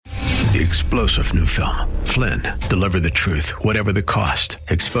The explosive new film, Flynn, deliver the truth, whatever the cost,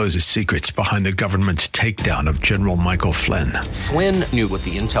 exposes secrets behind the government's takedown of General Michael Flynn. Flynn knew what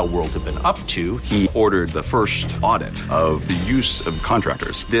the intel world had been up to. He ordered the first audit of the use of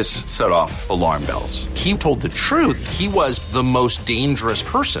contractors. This set off alarm bells. He told the truth. He was the most dangerous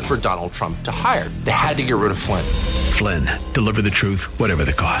person for Donald Trump to hire. They had to get rid of Flynn. Flynn, deliver the truth, whatever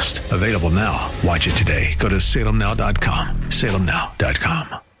the cost. Available now. Watch it today. Go to salemnow.com.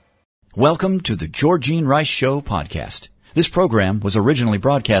 salemnow.com. Welcome to the Georgene Rice Show podcast. This program was originally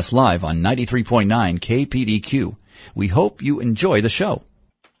broadcast live on 93.9 KPDQ. We hope you enjoy the show.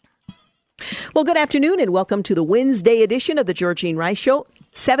 Well, good afternoon and welcome to the Wednesday edition of the Georgene Rice Show.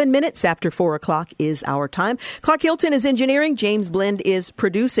 7 minutes after 4 o'clock is our time. Clark Hilton is engineering. James Blend is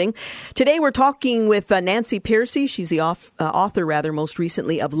producing. Today we're talking with Nancy Pearcey. She's the author, most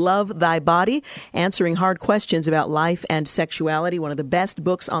recently, of Love Thy Body, answering hard questions about life and sexuality. One of the best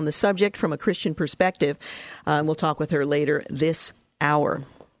books on the subject from a Christian perspective. We'll talk with her later this hour.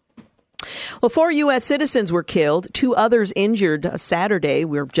 Well, 4 U.S. citizens were killed, 2 others injured Saturday.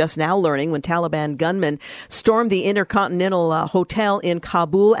 We're just now learning when Taliban gunmen stormed the Intercontinental Hotel in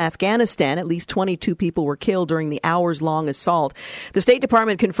Kabul, Afghanistan. At least 22 people were killed during the hours-long assault. The State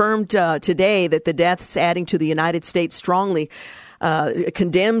Department confirmed today that the deaths, adding to the United States strongly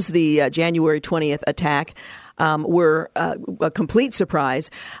condemns the January 20th attack. Were a complete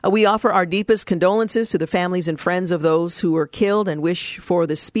surprise. We offer our deepest condolences to the families and friends of those who were killed and wish for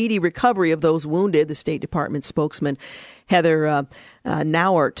the speedy recovery of those wounded, the State Department spokesman Heather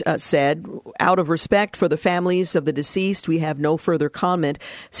Nauert said. Out of respect for the families of the deceased, we have no further comment.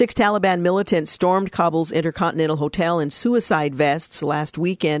 6 Taliban militants stormed Kabul's Intercontinental Hotel in suicide vests last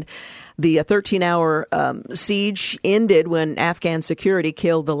weekend. The 13-hour siege ended when Afghan security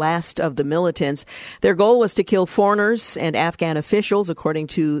killed the last of the militants. Their goal was to kill foreigners and Afghan officials, according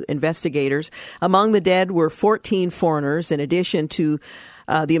to investigators. Among the dead were 14 foreigners, in addition to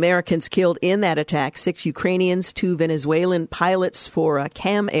the Americans killed in that attack. 6 Ukrainians, 2 Venezuelan pilots for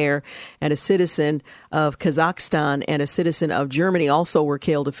Cam Air, and a citizen of Kazakhstan and a citizen of Germany also were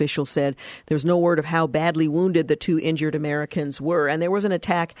killed, officials said. There's no word of how badly wounded the 2 injured Americans were. And there was an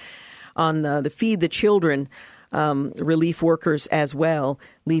attack on the Feed the Children relief workers as well,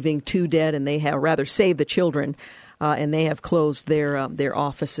 leaving 2 dead, and they have saved the children, and they have closed their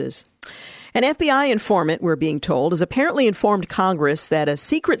offices. An FBI informant, we're being told, has apparently informed Congress that a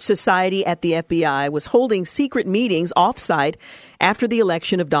secret society at the FBI was holding secret meetings off-site after the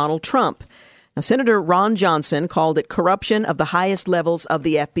election of Donald Trump. Now, Senator Ron Johnson called it corruption of the highest levels of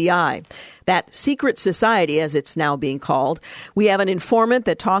the FBI. That secret society, as it's now being called, we have an informant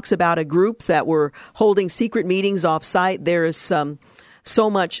that talks about a group that were holding secret meetings off-site. There is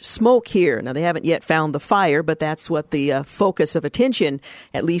so much smoke here. Now, they haven't yet found the fire, but that's what the focus of attention,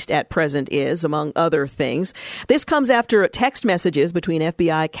 at least at present, is, among other things. This comes after text messages between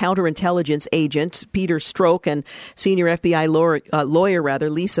FBI counterintelligence agent Peter Strzok and senior FBI lawyer,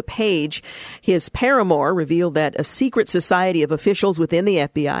 Lisa Page. His paramour revealed that a secret society of officials within the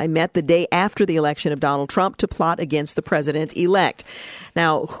FBI met the day after the election of Donald Trump to plot against the president-elect.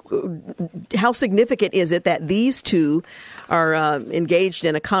 Now, how significant is it that these 2 are engaged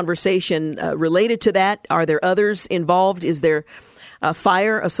in a conversation related to that? Are there others involved? Is there a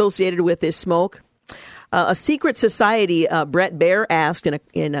fire associated with this smoke? A secret society, Bret Baier asked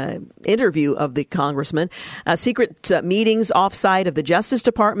in an interview of the congressman, secret meetings offsite of the Justice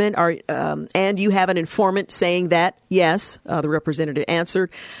Department, and you have an informant saying that? Yes, the representative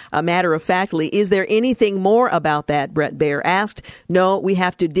answered. Matter-of-factly, is there anything more about that, Bret Baier asked. No, we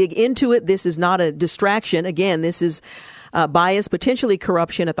have to dig into it. This is not a distraction. Again, this is bias, potentially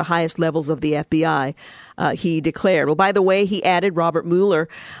corruption at the highest levels of the FBI, he declared. Well, by the way, he added, Robert Mueller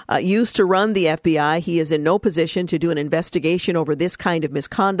used to run the FBI. He is in no position to do an investigation over this kind of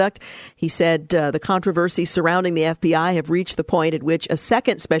misconduct. He said the controversy surrounding the FBI have reached the point at which a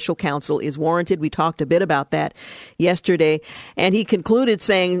second special counsel is warranted. We talked a bit about that yesterday. And he concluded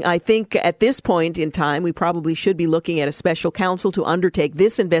saying, I think at this point in time, we probably should be looking at a special counsel to undertake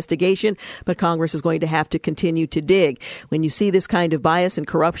this investigation, but Congress is going to have to continue to dig. When you see this kind of bias and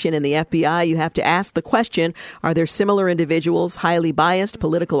corruption in the FBI, you have to ask the question, are there similar individuals, highly biased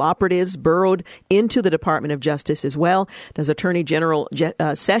political operatives, burrowed into the Department of Justice as well? Does Attorney General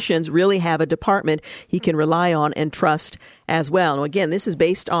Sessions really have a department he can rely on and trust as well? Now, again, this is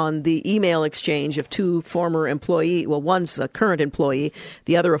based on the email exchange of 2 former employees. Well, one's a current employee,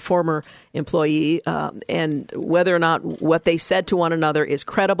 the other a former employee, and whether or not what they said to one another is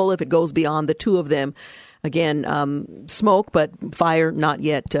credible, if it goes beyond the 2 of them. Again, smoke, but fire not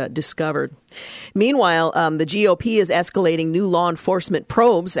yet discovered. Meanwhile, the GOP is escalating new law enforcement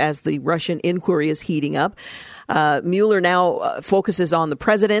probes as the Russian inquiry is heating up. Mueller now focuses on the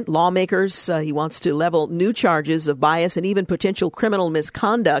president, lawmakers. He wants to level new charges of bias and even potential criminal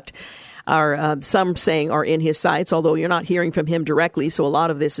misconduct. Some saying are in his sights, although you're not hearing from him directly. So a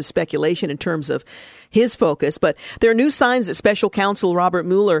lot of this is speculation in terms of his focus. But there are new signs that special counsel Robert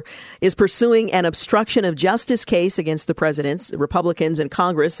Mueller is pursuing an obstruction of justice case against the president. Republicans in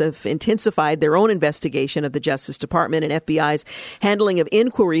Congress have intensified their own investigation of the Justice Department and FBI's handling of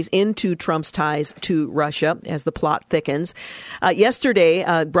inquiries into Trump's ties to Russia as the plot thickens. Yesterday,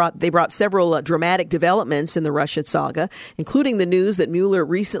 they brought several dramatic developments in the Russia saga, including the news that Mueller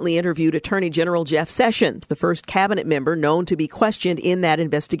recently interviewed Attorney General Jeff Sessions, the first cabinet member known to be questioned in that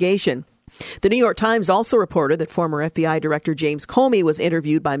investigation. The New York Times also reported that former FBI Director James Comey was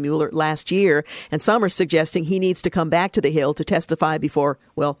interviewed by Mueller last year, and some are suggesting he needs to come back to the Hill to testify before,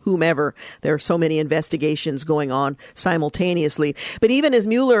 well, whomever. There are so many investigations going on simultaneously. But even as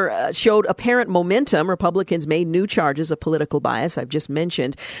Mueller showed apparent momentum, Republicans made new charges of political bias, I've just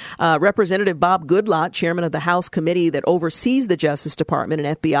mentioned. Representative Bob Goodlatte, chairman of the House committee that oversees the Justice Department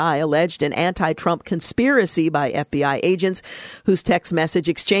and FBI, alleged an anti-Trump conspiracy by FBI agents whose text message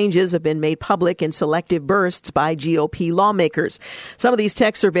exchanges have been made public in selective bursts by GOP lawmakers. Some of these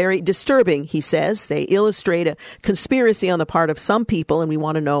texts are very disturbing, he says. They illustrate a conspiracy on the part of some people, and we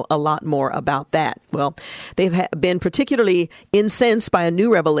want to know a lot more about that. Well, they've been particularly incensed by a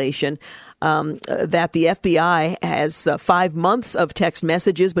new revelation that the FBI has 5 months of text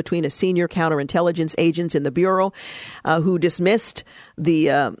messages between a senior counterintelligence agent in the Bureau who dismissed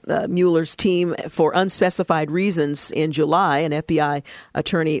the Mueller's team for unspecified reasons in July, and FBI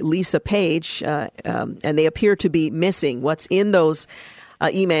attorney Lisa Page, and they appear to be missing. What's in those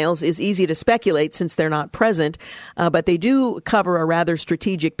emails is easy to speculate since they're not present, but they do cover a rather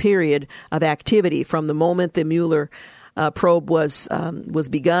strategic period of activity from the moment the Mueller probe was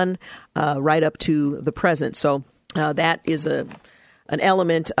begun right up to the present. So that is an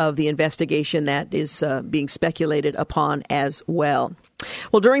element of the investigation that is being speculated upon as well.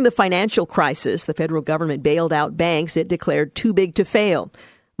 Well, during the financial crisis, the federal government bailed out banks it declared too big to fail.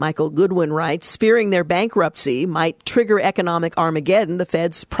 Michael Goodwin writes, fearing their bankruptcy might trigger economic Armageddon, the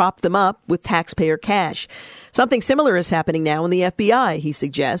feds propped them up with taxpayer cash. Something similar is happening now in the FBI, he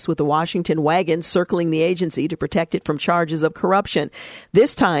suggests, with the Washington wagon circling the agency to protect it from charges of corruption.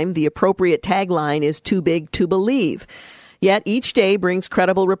 This time, the appropriate tagline is too big to believe. Yet each day brings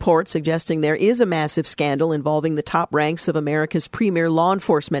credible reports suggesting there is a massive scandal involving the top ranks of America's premier law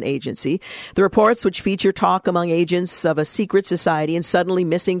enforcement agency. The reports, which feature talk among agents of a secret society and suddenly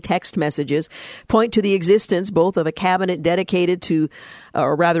missing text messages, point to the existence both of a cabinet dedicated to,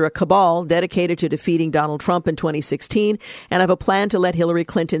 or rather a cabal dedicated to defeating Donald Trump in 2016, and of a plan to let Hillary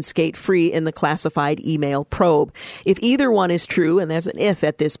Clinton skate free in the classified email probe. If either one is true, and there's an if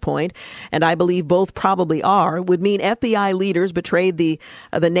at this point, and I believe both probably are, would mean FBI leaders betrayed the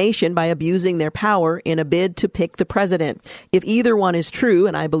nation by abusing their power in a bid to pick the president. If either one is true,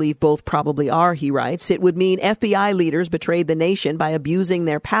 and I believe both probably are, he writes, it would mean FBI leaders betrayed the nation by abusing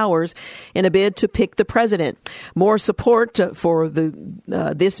their powers in a bid to pick the president. More support for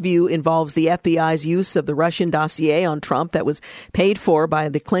this view involves the FBI's use of the Russian dossier on Trump that was paid for by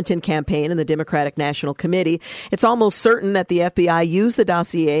the Clinton campaign and the Democratic National Committee. It's almost certain that the FBI used the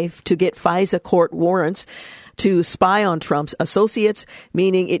dossier to get FISA court warrants to spy on Trump's associates,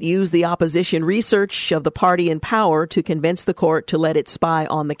 meaning it used the opposition research of the party in power to convince the court to let it spy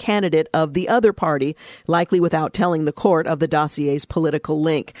on the candidate of the other party, likely without telling the court of the dossier's political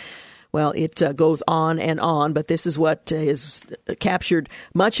link. Well, it goes on, but this is what has captured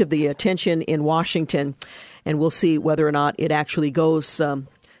much of the attention in Washington, and we'll see whether or not it actually goes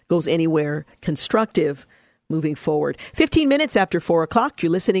anywhere constructive moving forward. 15 minutes after 4 o'clock,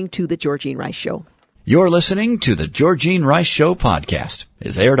 you're listening to The Georgene Rice Show. You're listening to the Georgene Rice Show podcast.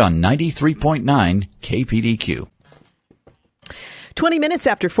 It's aired on 93.9 KPDQ. 20 minutes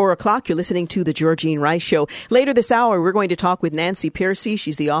after 4 o'clock, you're listening to The Georgene Rice Show. Later this hour, we're going to talk with Nancy Pearcey.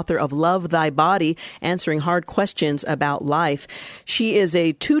 She's the author of Love Thy Body, Answering Hard Questions About Life. She is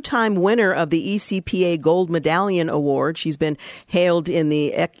a two-time winner of the ECPA Gold Medallion Award. She's been hailed in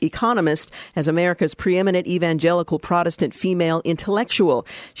The Economist as America's preeminent evangelical Protestant female intellectual.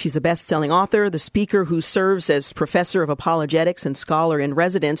 She's a best-selling author, the speaker who serves as professor of apologetics and scholar in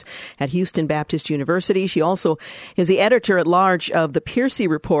residence at Houston Baptist University. She also is the editor-at-large of the Pearcey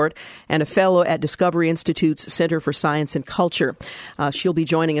Report and a fellow at Discovery Institute's Center for Science and Culture. She'll be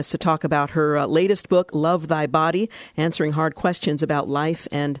joining us to talk about her latest book, Love Thy Body, Answering Hard Questions About Life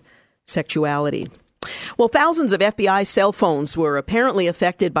and Sexuality. Well, thousands of FBI cell phones were apparently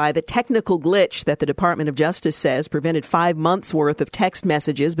affected by the technical glitch that the Department of Justice says prevented 5 months' worth of text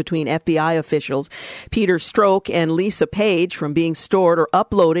messages between FBI officials Peter Strzok and Lisa Page from being stored or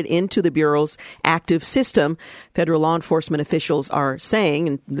uploaded into the Bureau's active system. Federal law enforcement officials are saying,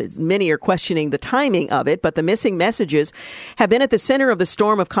 and many are questioning the timing of it, but the missing messages have been at the center of the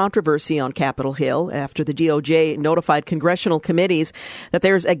storm of controversy on Capitol Hill after the DOJ notified congressional committees that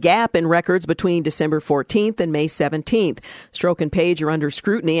there's a gap in records between December 14th and May 17th. Strzok and Page are under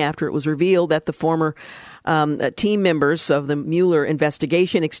scrutiny after it was revealed that the former team members of the Mueller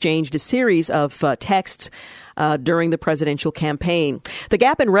investigation exchanged a series of texts during the presidential campaign. The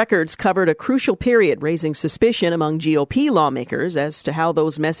gap in records covered a crucial period, raising suspicion among GOP lawmakers as to how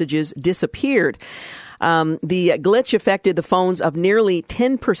those messages disappeared. The glitch affected the phones of nearly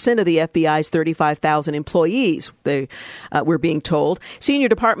 10% of the FBI's 35,000 employees, we're being told. Senior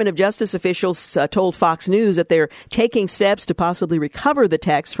Department of Justice officials told Fox News that they're taking steps to possibly recover the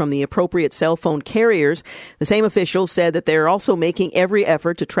text from the appropriate cell phone carriers. The same officials said that they're also making every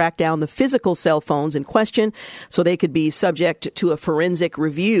effort to track down the physical cell phones in question so they could be subject to a forensic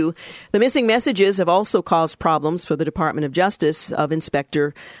review. The missing messages have also caused problems for the Department of Justice of the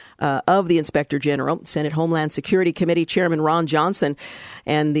Inspector General. Senate Homeland Security Committee Chairman Ron Johnson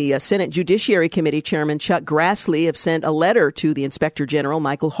and the Senate Judiciary Committee Chairman Chuck Grassley have sent a letter to the Inspector General,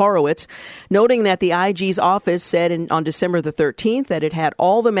 Michael Horowitz, noting that the IG's office said on December the 13th that it had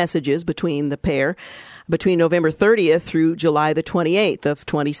all the messages between the pair between November 30th through July the 28th of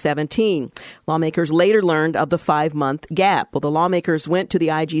 2017. Lawmakers later learned of the 5-month gap. Well, the lawmakers went to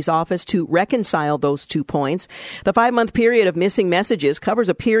the IG's office to reconcile those 2 points. The 5-month period of missing messages covers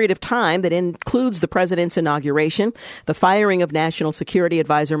a period of time that includes the president's inauguration, the firing of National Security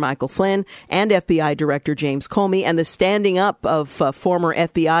Advisor Michael Flynn and FBI Director James Comey, and the standing up of former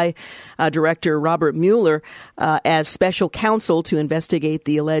FBI Director Robert Mueller as special counsel to investigate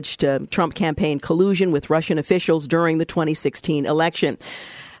the alleged Trump campaign collusion with Russian officials during the 2016 election.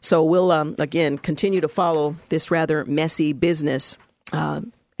 So we'll, again, continue to follow this rather messy business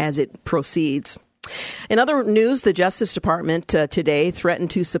as it proceeds. In other news, the Justice Department today threatened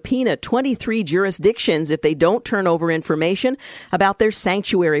to subpoena 23 jurisdictions if they don't turn over information about their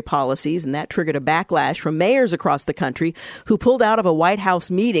sanctuary policies, and that triggered a backlash from mayors across the country who pulled out of a White House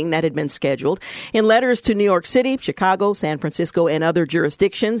meeting that had been scheduled. In letters to New York City, Chicago, San Francisco, and other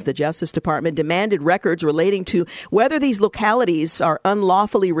jurisdictions, the Justice Department demanded records relating to whether these localities are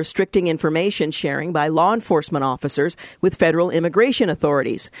unlawfully restricting information sharing by law enforcement officers with federal immigration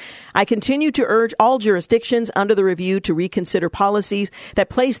authorities. I continue to urge all jurisdictions under the review to reconsider policies that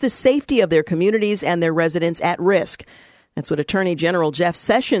place the safety of their communities and their residents at risk. That's what Attorney General Jeff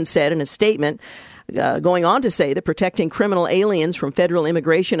Sessions said in a statement, going on to say that protecting criminal aliens from federal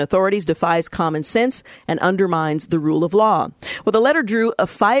immigration authorities defies common sense and undermines the rule of law. Well, the letter drew a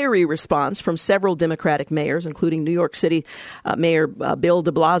fiery response from several Democratic mayors, including New York City Mayor Bill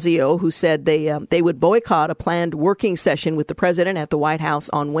de Blasio, who said they would boycott a planned working session with the president at the White House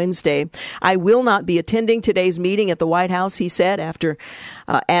on Wednesday. I will not be attending today's meeting at the White House, he said, after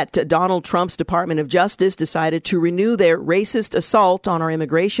at Donald Trump's Department of Justice decided to renew their racist assault on our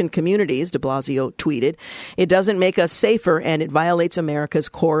immigration communities, de Blasio tweeted. It doesn't make us safer, and it violates America's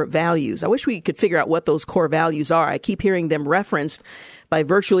core values. I wish we could figure out what those core values are. I keep hearing them referenced by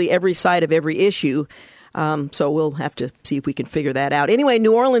virtually every side of every issue. So we'll have to see if we can figure that out. Anyway,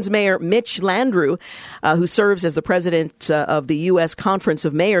 New Orleans Mayor Mitch Landrieu, who serves as the president of the U.S. Conference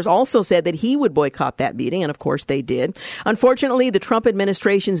of Mayors, also said that he would boycott that meeting, and of course they did. Unfortunately, the Trump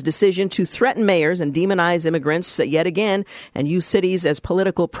administration's decision to threaten mayors and demonize immigrants yet again and use cities as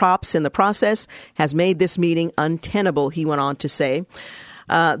political props in the process has made this meeting untenable, he went on to say.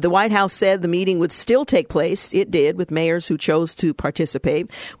 The White House said the meeting would still take place. It did, with mayors who chose to participate.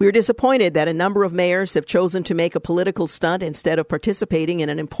 We are disappointed that a number of mayors have chosen to make a political stunt instead of participating in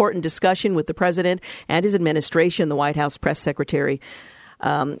an important discussion with the president and his administration, the White House press secretary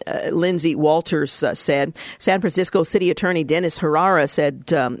Lindsay Walters said. San Francisco City Attorney Dennis Herrera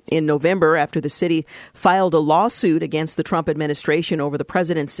said in November, after the city filed a lawsuit against the Trump administration over the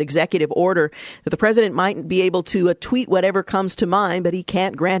president's executive order, that the president might be able to tweet whatever comes to mind, but he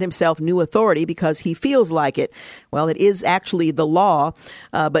can't grant himself new authority because he feels like it. Well, it is actually the law,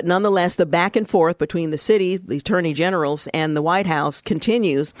 but nonetheless, the back and forth between the city, the attorney generals, and the White House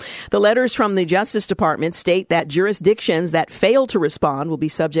continues. The letters from the Justice Department state that jurisdictions that fail to respond will be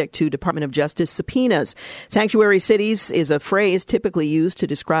subject to Department of Justice subpoenas. Sanctuary cities is a phrase typically used to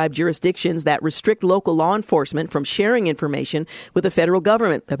describe jurisdictions that restrict local law enforcement from sharing information with the federal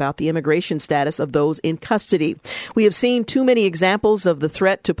government about the immigration status of those in custody. We have seen too many examples of the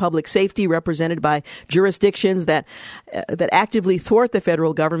threat to public safety represented by jurisdictions that actively thwart the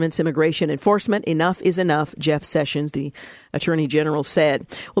federal government's immigration enforcement. Enough is enough, Jeff Sessions, the Attorney General, said.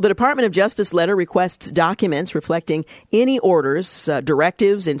 Well, the Department of Justice letter requests documents reflecting any orders,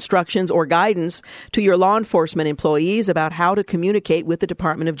 directives, instructions, or guidance to your law enforcement employees about how to communicate with the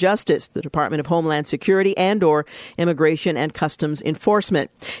Department of Justice, the Department of Homeland Security, and/or Immigration and Customs Enforcement.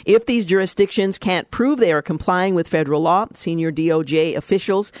 If these jurisdictions can't prove they are complying with federal law, senior DOJ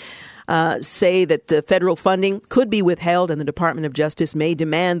officials say that the federal funding could be withheld and the Department of Justice may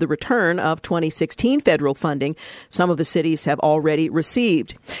demand the return of 2016 federal funding some of the cities have already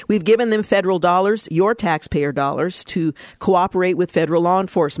received. We've given them federal dollars, your taxpayer dollars, to cooperate with federal law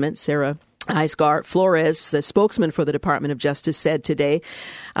enforcement, Sarah Isgar Flores, a spokesman for the Department of Justice, said today.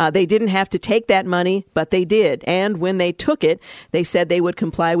 They didn't have to take that money, but they did. And when they took it, they said they would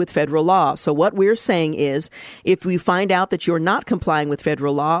comply with federal law. So what we're saying is, if we find out that you're not complying with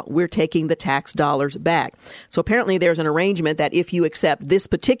federal law, we're taking the tax dollars back. So apparently there's an arrangement that if you accept this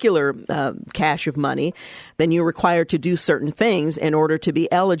particular cache of money, then you're required to do certain things in order to be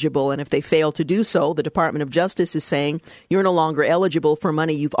eligible. And if they fail to do so, the Department of Justice is saying you're no longer eligible for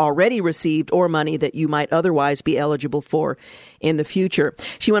money you've already received or money that you might otherwise be eligible for in the future.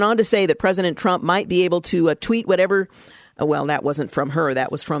 She went on to say that President Trump might be able to tweet whatever. Well, that wasn't from her.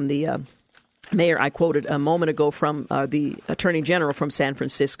 That was from the mayor I quoted a moment ago from the Attorney General from San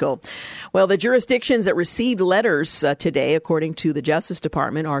Francisco. Well, the jurisdictions that received letters today, according to the Justice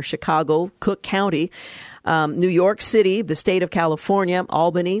Department, are Chicago, Cook County, New York City, the state of California,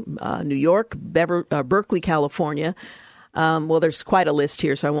 Albany, New York, Berkeley, California. Well, there's quite a list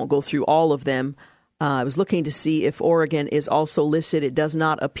here, so I won't go through all of them. I was looking to see if Oregon is also listed. It does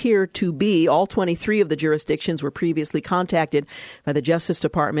not appear to be. All 23 of the jurisdictions were previously contacted by the Justice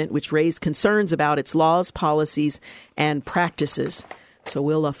Department, which raised concerns about its laws, policies, and practices. So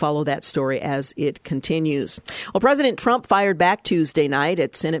we'll follow that story as it continues. Well, President Trump fired back Tuesday night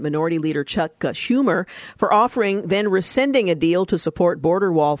at Senate Minority Leader Chuck Schumer for offering, then rescinding a deal to support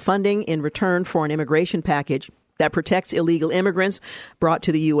border wall funding in return for an immigration package that protects illegal immigrants brought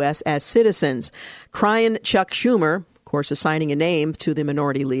to the U.S. as citizens. Crying Chuck Schumer, of course, assigning a name to the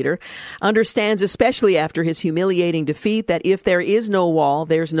minority leader, understands, especially after his humiliating defeat, that if there is no wall,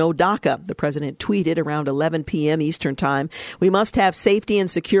 there's no DACA. The president tweeted around 11 p.m. Eastern Time, "We must have safety and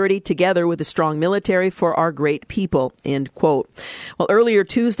security together with a strong military for our great people," end quote. Well, earlier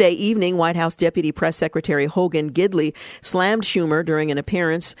Tuesday evening, White House Deputy Press Secretary Hogan Gidley slammed Schumer during an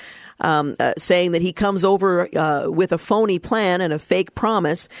appearance, saying that he comes over with a phony plan and a fake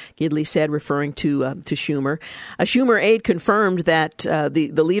promise, Gidley said, referring to Schumer. A Schumer aide confirmed that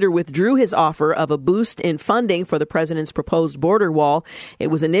the leader withdrew his offer of a boost in funding for the president's proposed border wall.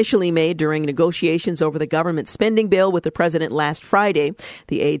 It was initially made during negotiations over the government spending bill with the president last Friday.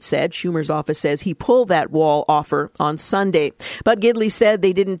 The aide said Schumer's office says he pulled that wall offer on Sunday. But Gidley said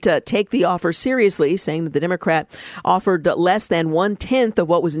they didn't take the offer seriously, saying that the Democrat offered less than 1/10 of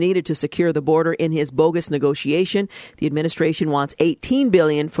what was needed to secure the border in his bogus negotiation. The administration wants $18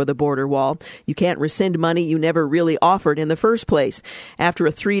 billion for the border wall. You can't rescind money you never really offered in the first place. After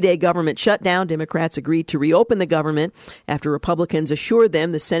a 3-day government shutdown, Democrats agreed to reopen the government after Republicans assured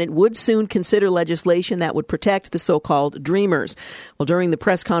them the Senate would soon consider legislation that would protect the so-called Dreamers. Well, during the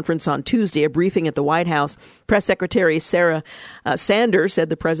press conference on Tuesday, a briefing at the White House, Press Secretary Sarah Sanders said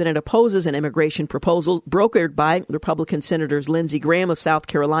the president opposes an immigration proposal brokered by Republican Senators Lindsey Graham of South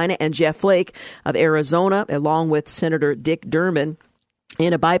Carolina and Jeff Flake of Arizona, along with Senator Dick Durbin.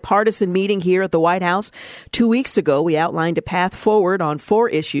 In a bipartisan meeting here at the White House 2 weeks ago, we outlined a path forward on 4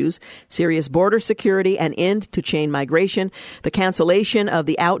 issues: serious border security, an end to chain migration, the cancellation of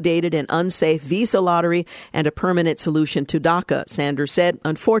the outdated and unsafe visa lottery, and a permanent solution to DACA. Sanders said,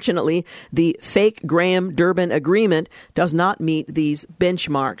 unfortunately, the fake Graham-Durbin agreement does not meet these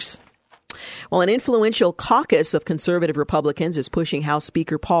benchmarks. Well, an influential caucus of conservative Republicans is pushing House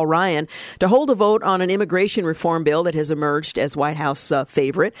Speaker Paul Ryan to hold a vote on an immigration reform bill that has emerged as White House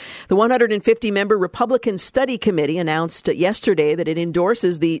favorite. The 150-member Republican Study Committee announced yesterday that it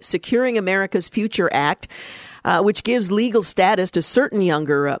endorses the Securing America's Future Act, which gives legal status to certain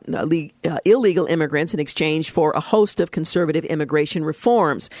younger illegal immigrants in exchange for a host of conservative immigration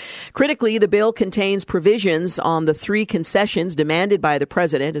reforms. Critically, the bill contains provisions on the 3 concessions demanded by the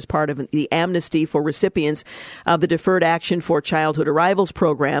president as part of the amnesty for recipients of the Deferred Action for Childhood Arrivals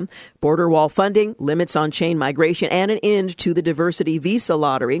program, border wall funding, limits on chain migration, and an end to the diversity visa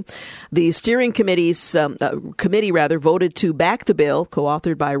lottery. The steering committee voted to back the bill,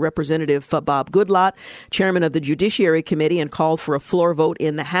 co-authored by Representative Bob Goodlatte, chairman of the Judiciary Committee, and called for a floor vote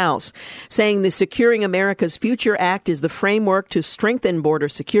in the House, saying the Securing America's Future Act is the framework to strengthen border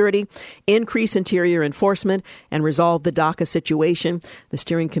security, increase interior enforcement, and resolve the DACA situation. The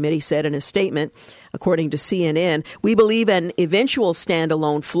steering committee said in a statement, according to CNN, "We believe an eventual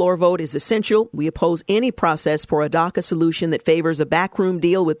standalone floor vote is essential. We oppose any process for a DACA solution that favors a backroom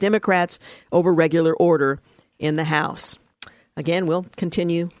deal with Democrats over regular order in the House." Again, we'll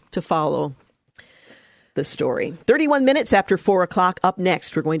continue to follow the story. 31 minutes after 4 o'clock. Up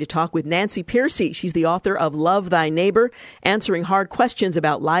next, we're going to talk with Nancy Pearcey. She's the author of Love Thy Neighbor, answering hard questions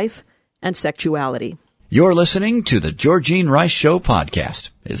about life and sexuality. You're listening to the Georgene Rice Show podcast.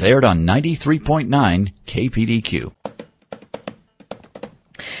 It's aired on 93.9 KPDQ.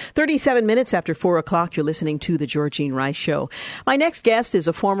 37 minutes after 4 o'clock, you're listening to The Georgene Rice Show. My next guest is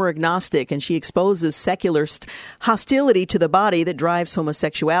a former agnostic, and she exposes secularist hostility to the body that drives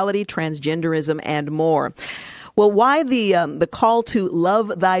homosexuality, transgenderism, and more. Well, why the call to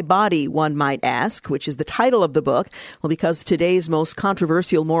love thy body, one might ask, which is the title of the book? Well, because today's most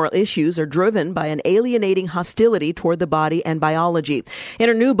controversial moral issues are driven by an alienating hostility toward the body and biology. In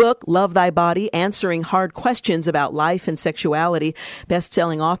her new book, Love Thy Body, Answering Hard Questions About Life and Sexuality,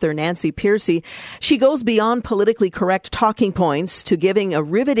 best-selling author Nancy Pearcey, she goes beyond politically correct talking points to giving a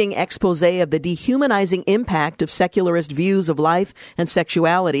riveting expose of the dehumanizing impact of secularist views of life and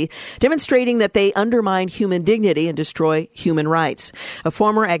sexuality, demonstrating that they undermine human dignity and destroy human rights. A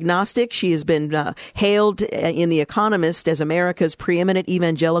former agnostic, she has been hailed in The Economist as America's preeminent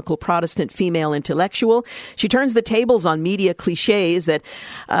evangelical Protestant female intellectual. She turns the tables on media cliches that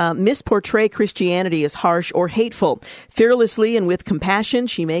misportray Christianity as harsh or hateful. Fearlessly and with compassion,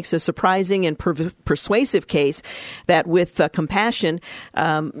 she makes a surprising and persuasive case that with compassion,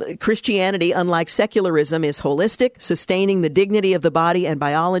 Christianity, unlike secularism, is holistic, sustaining the dignity of the body and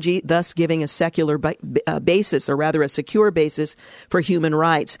biology, thus giving a secular basis, or rather a secure basis, for human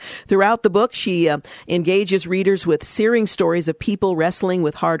rights. Throughout the book, she engages readers with searing stories of people wrestling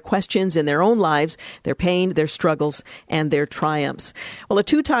with hard questions in their own lives, their pain, their struggles, and their triumphs. Well, a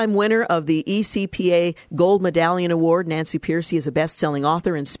 2-time winner of the ECPA Gold Medallion Award, Nancy Pearcey is a best-selling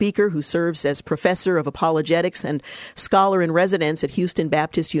author and speaker who serves as professor of apologetics and scholar in residence at Houston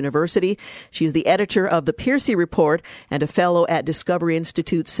Baptist University. She is the editor of the Pearcey Report and a fellow at Discovery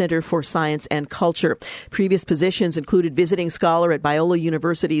Institute Center for Science and Culture. Previous positions included visiting scholar at Biola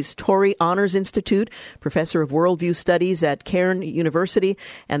University's Torrey Honors Institute, professor of worldview studies at Cairn University,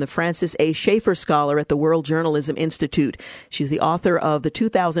 and the Francis A. Schaeffer Scholar at the World Journalism Institute. She's the author of the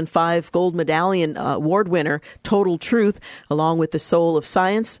 2005 Gold Medallion Award winner, Total Truth, along with The Soul of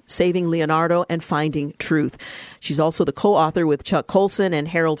Science, Saving Leonardo, and Finding Truth. She's also the co-author with Chuck Colson and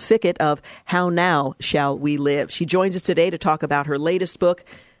Harold Fickett of How Now Shall We Live. She joins us today to talk about her latest book,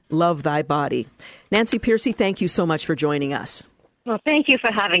 Love Thy Body. Nancy Pearcey, thank you so much for joining us. Well, thank you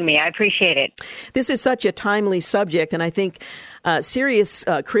for having me. I appreciate it. This is such a timely subject, and I think serious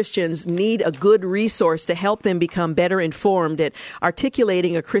Christians need a good resource to help them become better informed at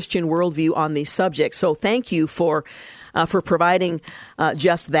articulating a Christian worldview on these subjects. So thank you for providing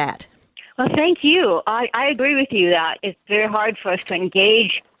just that. Well, thank you. I agree with you that it's very hard for us to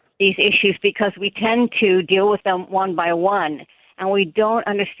engage these issues because we tend to deal with them one by one, and we don't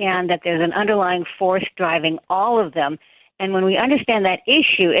understand that there's an underlying force driving all of them. And when we understand that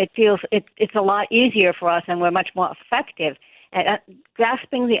issue, it feels it's a lot easier for us, and we're much more effective at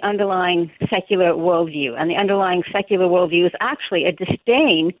grasping the underlying secular worldview. And the underlying secular worldview is actually a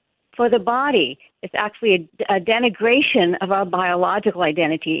disdain for the body. It's actually a denigration of our biological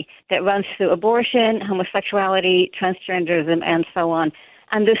identity that runs through abortion, homosexuality, transgenderism, and so on.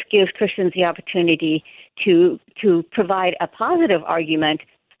 And this gives Christians the opportunity to provide a positive argument,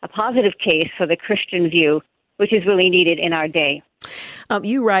 a positive case for the Christian view, which is really needed in our day.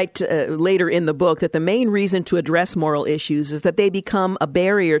 You write later in the book that the main reason to address moral issues is that they become a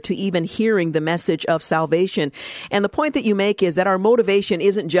barrier to even hearing the message of salvation. And the point that you make is that our motivation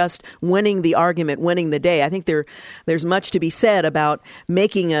isn't just winning the argument, winning the day. I think there's much to be said about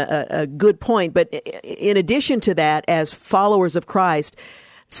making a good point. But in addition to that, as followers of Christ,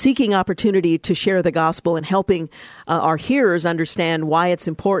 seeking opportunity to share the gospel and helping our hearers understand why it's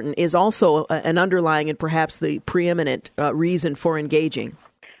important is also an underlying and perhaps the preeminent reason for engaging.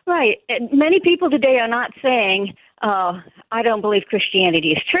 Right. Many people today are not saying, I don't believe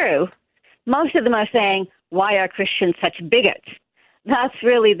Christianity is true. Most of them are saying, why are Christians such bigots? That's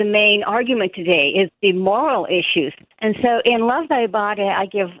really the main argument today, is the moral issues. And so in Love Thy Body, I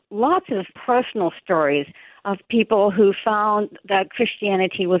give lots of personal stories of people who found that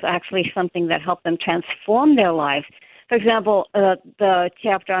Christianity was actually something that helped them transform their lives. For example, the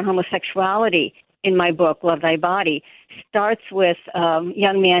chapter on homosexuality in my book, Love Thy Body, starts with a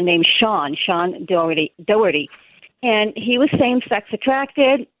young man named Sean Doherty. And he was same-sex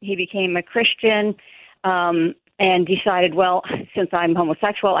attracted. He became a Christian and decided, well, since I'm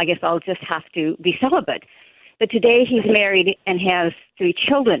homosexual, I guess I'll just have to be celibate. But today he's married and has 3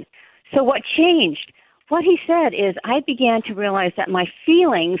 children. So what changed? What he said is, I began to realize that my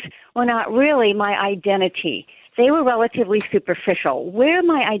feelings were not really my identity. They were relatively superficial. Where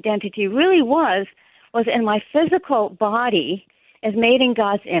my identity really was in my physical body as made in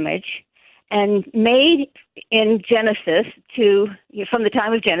God's image and made in Genesis from the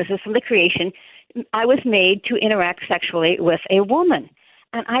time of Genesis, from the creation, I was made to interact sexually with a woman.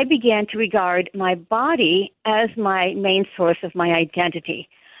 And I began to regard my body as my main source of my identity.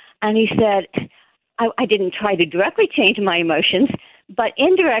 And he said, I didn't try to directly change my emotions, but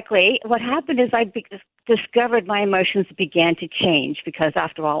indirectly, what happened is I discovered my emotions began to change because,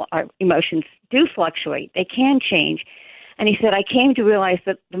 after all, our emotions do fluctuate. They can change. And he said, I came to realize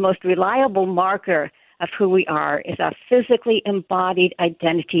that the most reliable marker of who we are is our physically embodied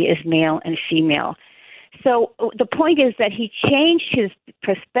identity as male and female. So the point is that he changed his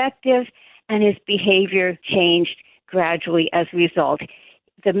perspective and his behavior changed gradually as a result.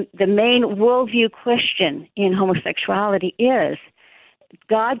 The main worldview question in homosexuality is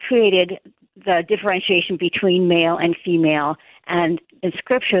God created the differentiation between male and female, and in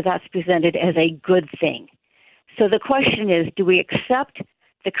Scripture that's presented as a good thing. So the question is, do we accept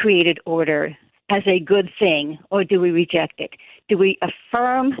the created order as a good thing, or do we reject it? Do we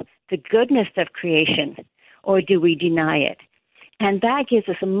affirm the goodness of creation, or do we deny it? And that gives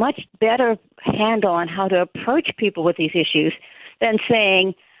us a much better handle on how to approach people with these issues than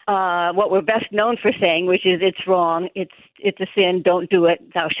saying what we're best known for saying, which is it's wrong, it's a sin, don't do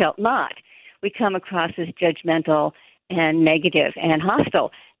it, thou shalt not. We come across as judgmental and negative and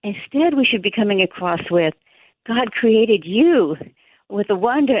hostile. Instead, we should be coming across with, God created you with the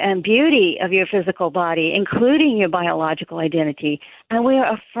wonder and beauty of your physical body, including your biological identity. And we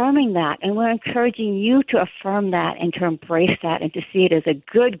are affirming that, and we're encouraging you to affirm that and to embrace that and to see it as a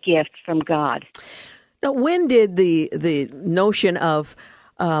good gift from God. Now, when did the notion of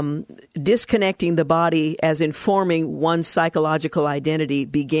disconnecting the body as informing one's psychological identity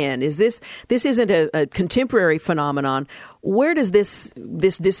begin? This isn't a contemporary phenomenon. Where does this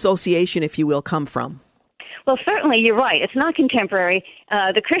dissociation, if you will, come from? Well, certainly you're right. It's not contemporary.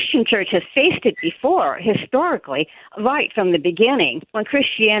 The Christian church has faced it before, historically, right from the beginning. When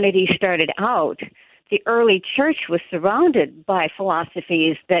Christianity started out, the early church was surrounded by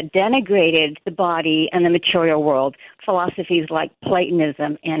philosophies that denigrated the body and the material world, philosophies like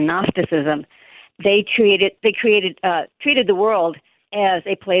Platonism and Gnosticism. They treated the world as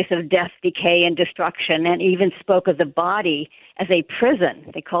a place of death, decay, and destruction, and even spoke of the body as a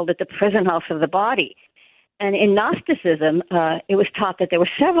prison. They called it the prison house of the body. And in Gnosticism, it was taught that there were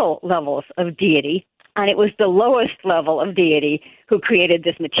several levels of deity, and it was the lowest level of deity who created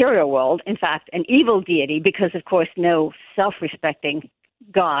this material world, in fact, an evil deity, because, of course, no self-respecting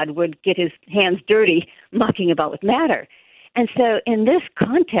God would get his hands dirty mucking about with matter. And so in this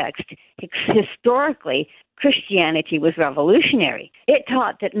context, historically, Christianity was revolutionary. It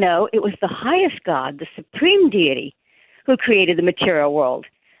taught that, no, it was the highest God, the supreme deity, who created the material world.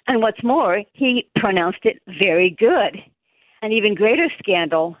 And what's more, he pronounced it very good. An even greater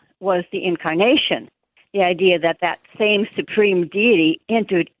scandal was the incarnation, the idea that that same supreme deity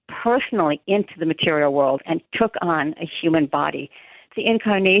entered personally into the material world and took on a human body. The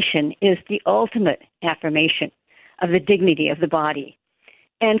incarnation is the ultimate affirmation of the dignity of the body.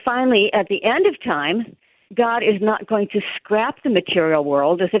 And finally, at the end of time, God is not going to scrap the material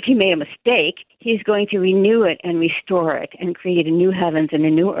world as if he made a mistake. He's going to renew it and restore it and create a new heavens and a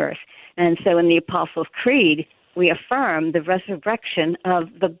new earth. And so in the Apostles' Creed, we affirm the resurrection of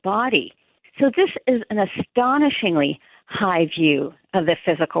the body. So this is an astonishingly high view of the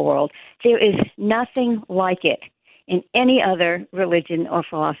physical world. There is nothing like it in any other religion or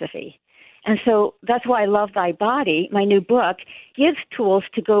philosophy. And so that's why Love Thy Body, my new book, gives tools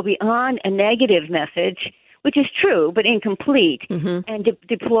to go beyond a negative message, which is true but incomplete, and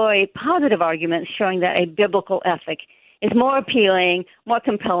deploy positive arguments showing that a biblical ethic is more appealing, more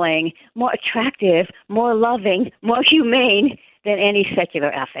compelling, more attractive, more loving, more humane than any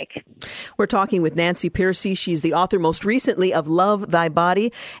secular ethic. We're talking with Nancy Pearcey. She's the author most recently of Love Thy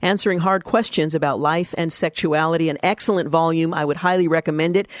Body, Answering Hard Questions About Life and Sexuality. An excellent volume. I would highly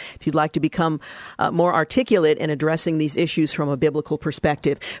recommend it if you'd like to become more articulate in addressing these issues from a biblical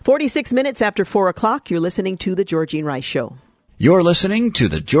perspective. 46 minutes after 4 o'clock, you're listening to The Georgene Rice Show. You're listening to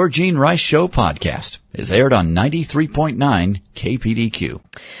the Georgene Rice Show podcast. It's aired on 93.9 KPDQ.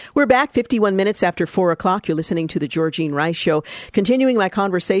 We're back 51 minutes after 4 o'clock. You're listening to the Georgene Rice Show. Continuing my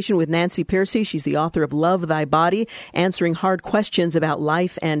conversation with Nancy Pearcey. She's the author of Love Thy Body, Answering Hard Questions About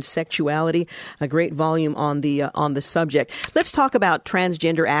Life and Sexuality. A great volume on the subject. Let's talk about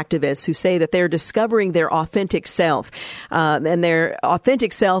transgender activists who say that they're discovering their authentic self. And their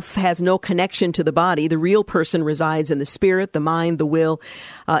authentic self has no connection to the body. The real person resides in the spirit, the mind, the will,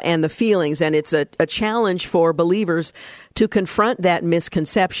 and the feelings. And it's a challenge for believers to confront that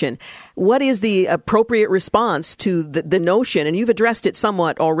misconception. What is the appropriate response to the notion, and you've addressed it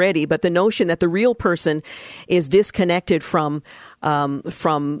somewhat already, but the notion that the real person is disconnected from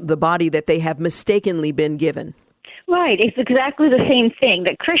the body that they have mistakenly been given? Right. It's exactly the same thing,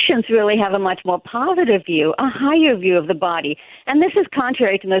 that Christians really have a much more positive view, a higher view of the body. And this is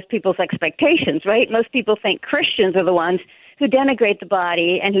contrary to most people's expectations, right? Most people think Christians are the ones who denigrate the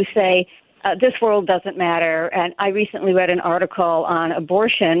body and who say, this world doesn't matter. And I recently read an article on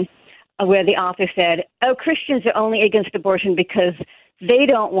abortion where the author said, Christians are only against abortion because they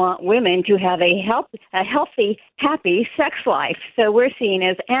don't want women to have a healthy, happy sex life. So we're seen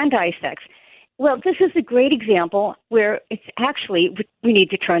as anti-sex. Well, this is a great example where it's actually, we need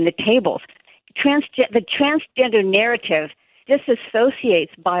to turn the tables. The transgender narrative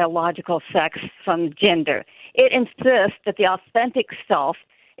disassociates biological sex from gender. It insists that the authentic self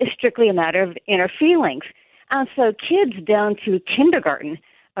is strictly a matter of inner feelings. And so kids down to kindergarten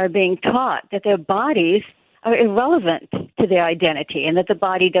are being taught that their bodies are irrelevant to their identity and that the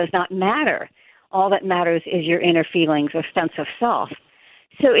body does not matter. All that matters is your inner feelings or sense of self.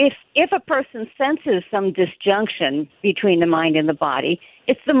 So if a person senses some disjunction between the mind and the body,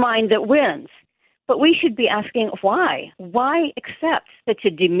 it's the mind that wins. But we should be asking why? Why accept such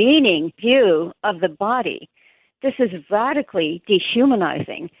a demeaning view of the body? This is radically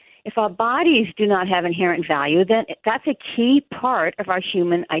dehumanizing. If our bodies do not have inherent value, then that's a key part of our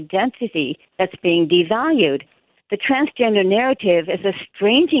human identity that's being devalued. The transgender narrative is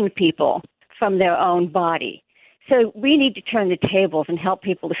estranging people from their own body. So we need to turn the tables and help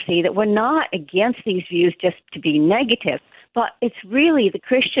people to see that we're not against these views just to be negative, but it's really the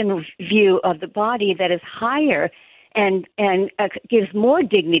Christian view of the body that is higher and gives more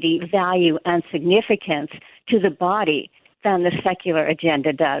dignity, value, and significance to the body than the secular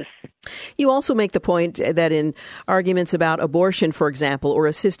agenda does. You also make the point that in arguments about abortion, for example, or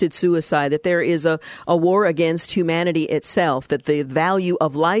assisted suicide, that there is a war against humanity itself, that the value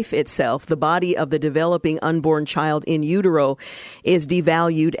of life itself, the body of the developing unborn child in utero, is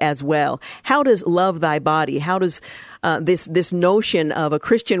devalued as well. How does Love Thy Body, how does this notion of a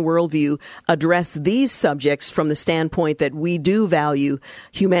Christian worldview address these subjects from the standpoint that we do value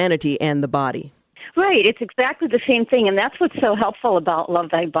humanity and the body? Right. It's exactly the same thing, and that's what's so helpful about Love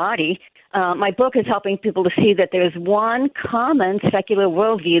Thy Body. My book is helping people to see that there's one common secular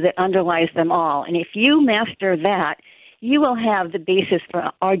worldview that underlies them all. And if you master that, you will have the basis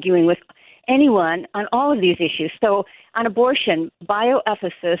for arguing with anyone on all of these issues. So on abortion,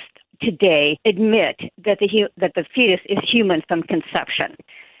 bioethicists today admit that the fetus is human from conception.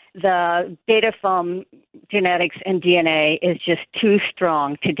 The data from genetics and DNA is just too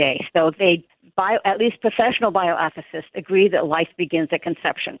strong today. So at least professional bioethicists agree that life begins at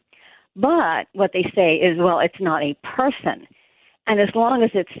conception. But what they say is, well, it's not a person. And as long as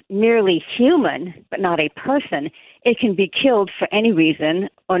it's merely human, but not a person, it can be killed for any reason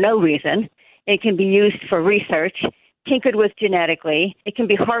or no reason. It can be used for research, tinkered with genetically. It can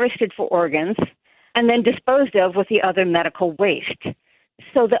be harvested for organs, and then disposed of with the other medical waste.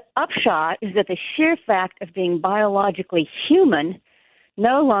 So the upshot is that the sheer fact of being biologically human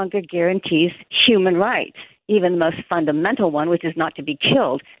no longer guarantees human rights, even the most fundamental one, which is not to be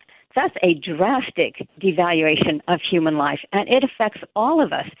killed. That's a drastic devaluation of human life, and it affects all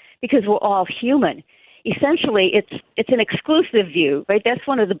of us because we're all human. Essentially, it's an exclusive view, right? That's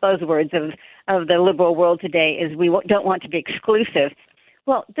one of the buzzwords of the liberal world today is we don't want to be exclusive.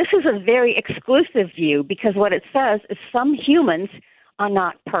 Well, this is a very exclusive view because what it says is some humans are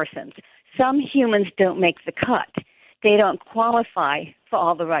not persons. Some humans don't make the cut. They don't qualify for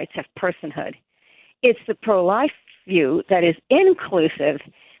all the rights of personhood. It's the pro-life view that is inclusive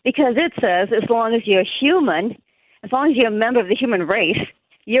because it says as long as you're human, as long as you're a member of the human race,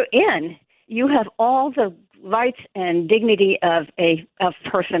 you're in. You have all the rights and dignity of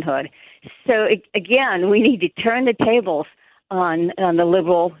personhood. So again, we need to turn the tables on the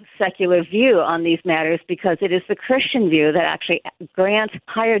liberal secular view on these matters because it is the Christian view that actually grants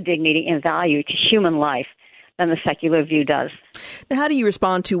higher dignity and value to human life than the secular view does. Now, how do you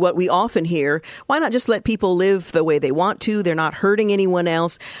respond to what we often hear? Why not just let people live the way they want to? They're not hurting anyone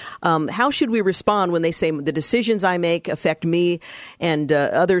else. How should we respond when they say the decisions I make affect me and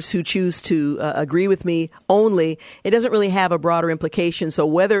others who choose to agree with me only? It doesn't really have a broader implication, so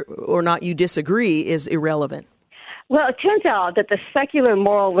whether or not you disagree is irrelevant. Well, it turns out that the secular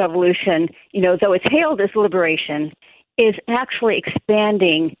moral revolution, though it's hailed as liberation, is actually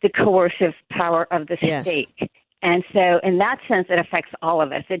expanding the coercive power of the state. And so in that sense, it affects all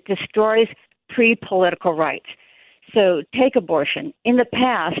of us. It destroys pre-political rights. So take abortion. In the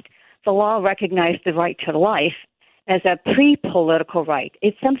past, the law recognized the right to life as a pre-political right.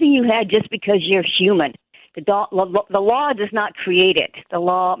 It's something you had just because you're human. The law does not create it. The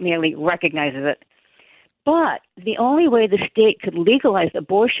law merely recognizes it. But the only way the state could legalize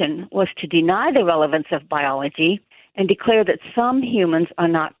abortion was to deny the relevance of biology and declare that some humans are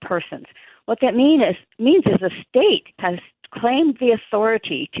not persons. What that means is the state has claimed the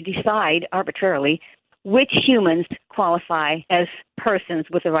authority to decide arbitrarily which humans qualify as persons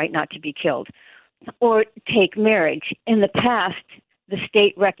with the right not to be killed. Or take marriage. In the past, the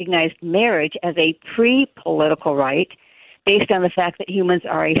state recognized marriage as a pre-political right based on the fact that humans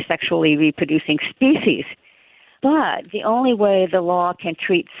are a sexually reproducing species. But the only way the law can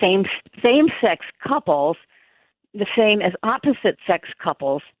treat same-sex couples the same as opposite-sex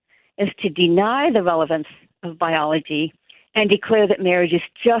couples is to deny the relevance of biology and declare that marriage is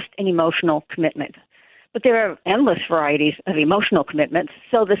just an emotional commitment. But there are endless varieties of emotional commitments,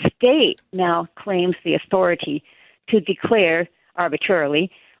 so the state now claims the authority to declare arbitrarily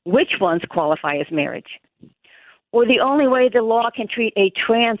which ones qualify as marriage. Or the only way the law can treat a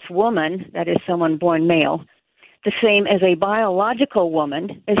trans woman, that is someone born male, the same as a biological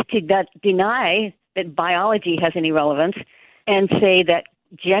woman is to deny that biology has any relevance and say that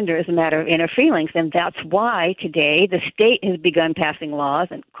gender is a matter of inner feelings. And that's why today the state has begun passing laws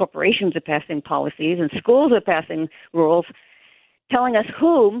and corporations are passing policies and schools are passing rules telling us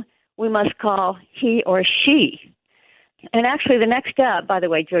whom we must call he or she. And actually the next step, by the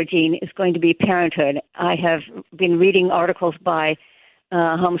way, Georgine, is going to be parenthood. I have been reading articles by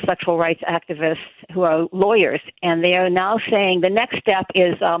homosexual rights activists who are lawyers, and they are now saying the next step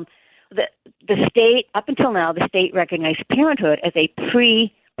is the state, up until now, the state recognized parenthood as a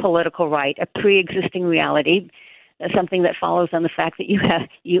pre-political right, a pre-existing reality, something that follows on the fact that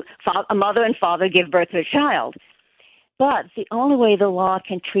a mother and father give birth to a child. But the only way the law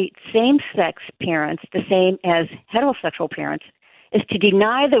can treat same-sex parents the same as heterosexual parents is to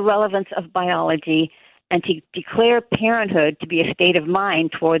deny the relevance of biology and to declare parenthood to be a state of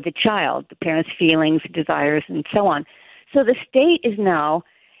mind toward the child, the parent's feelings, desires, and so on. So the state is now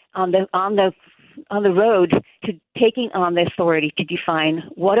on the road to taking on the authority to define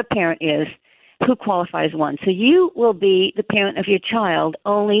what a parent is, who qualifies one. So you will be the parent of your child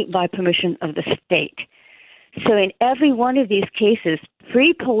only by permission of the state. So in every one of these cases,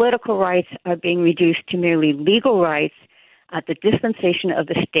 pre-political rights are being reduced to merely legal rights at the dispensation of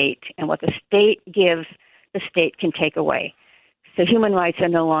the state. And what the state gives, the state can take away. So human rights are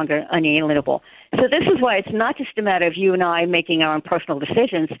no longer unalienable. So this is why it's not just a matter of you and I making our own personal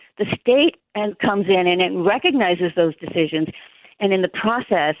decisions. The state comes in and it recognizes those decisions, and in the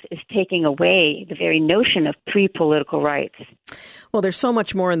process is taking away the very notion of pre-political rights. Well, there's so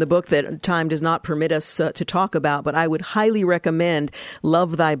much more in the book that time does not permit us to talk about, but I would highly recommend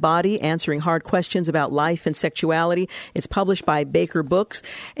Love Thy Body, Answering Hard Questions About Life and Sexuality. It's published by Baker Books.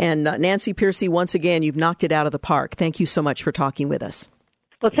 And Nancy Pearcey, once again, you've knocked it out of the park. Thank you so much for talking with us.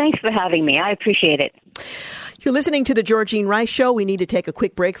 Well, thanks for having me. I appreciate it. You're listening to The Georgine Rice Show. We need to take a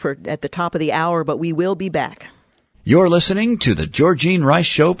quick break at the top of the hour, but we will be back. You're listening to the Georgine Rice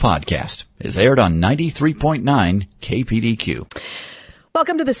Show podcast. It's aired on 93.9 KPDQ.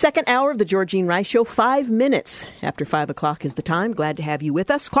 Welcome to the second hour of the Georgine Rice Show. 5 minutes after 5 o'clock is the time. Glad to have you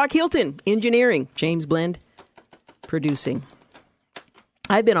with us. Clark Hilton, engineering. James Blend, producing.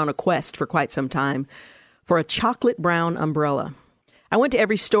 I've been on a quest for quite some time for a chocolate brown umbrella. I went to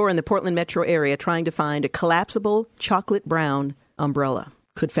every store in the Portland metro area trying to find a collapsible chocolate brown umbrella.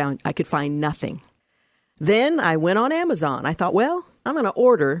 I could find nothing. Then I went on Amazon. I thought, well, I'm going to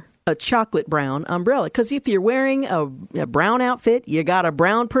order a chocolate brown umbrella. Because if you're wearing a brown outfit, you got a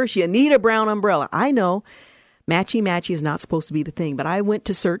brown purse, you need a brown umbrella. I know matchy-matchy is not supposed to be the thing, but I went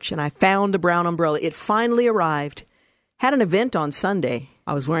to search and I found a brown umbrella. It finally arrived. Had an event on Sunday.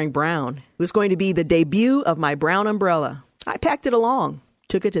 I was wearing brown. It was going to be the debut of my brown umbrella. I packed it along,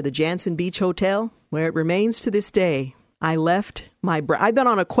 took it to the Jantzen Beach Hotel, where it remains to this day. I left I've been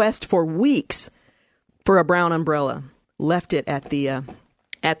on a quest for weeks for a brown umbrella. Left it at the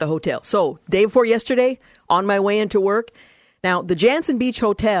hotel. So, day before yesterday, on my way into work. Now, the Jantzen Beach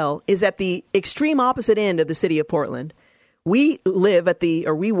Hotel is at the extreme opposite end of the city of Portland. We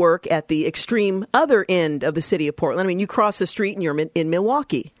work at the extreme other end of the city of Portland. I mean, you cross the street and you're in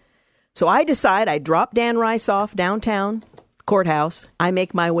Milwaukee. So I decide I drop Dan Rice off downtown courthouse. I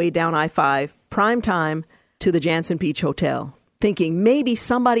make my way down I-5, prime time, to the Jantzen Beach Hotel, thinking maybe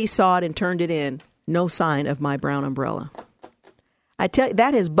somebody saw it and turned it in. No sign of my brown umbrella. I tell you,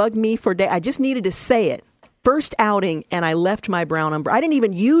 that has bugged me for days. I just needed to say it. First outing, and I left my brown umbrella. I didn't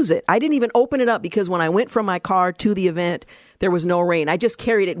even use it. I didn't even open it up because when I went from my car to the event, there was no rain. I just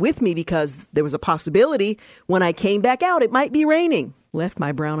carried it with me because there was a possibility when I came back out, it might be raining. Left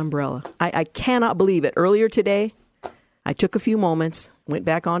my brown umbrella. I cannot believe it. Earlier today, I took a few moments, went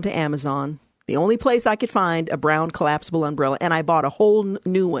back onto Amazon, the only place I could find a brown collapsible umbrella, and I bought a whole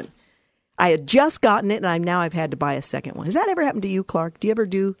new one. I had just gotten it, and I've had to buy a second one. Has that ever happened to you, Clark? Do you ever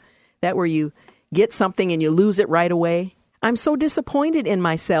do that where you get something and you lose it right away? I'm so disappointed in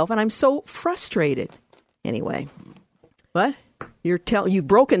myself, and I'm so frustrated. Anyway, what? You've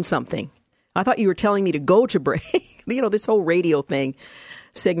broken something. I thought you were telling me to go to break. This whole radio thing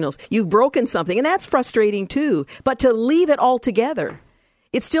signals. You've broken something, and that's frustrating too. But to leave it all together,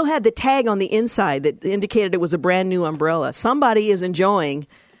 it still had the tag on the inside that indicated it was a brand new umbrella. Somebody is enjoying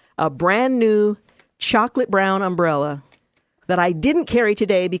a brand new chocolate brown umbrella that I didn't carry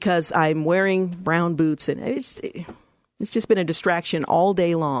today because I'm wearing brown boots, and it's just been a distraction all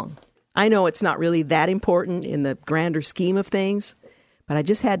day long. I know it's not really that important in the grander scheme of things, but I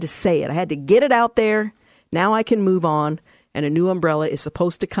just had to say it. I had to get it out there. Now I can move on, and a new umbrella is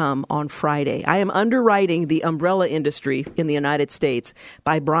supposed to come on Friday. I am underwriting the umbrella industry in the United States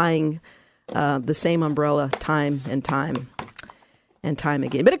by buying the same umbrella time and time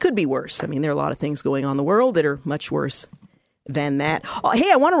again. But it could be worse. I mean, there are a lot of things going on in the world that are much worse than that. Oh,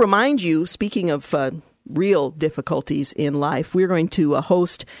 hey, I want to remind you, speaking of real difficulties in life, we're going to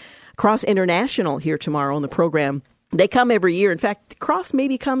host Cross International here tomorrow on the program. They come every year. In fact, Cross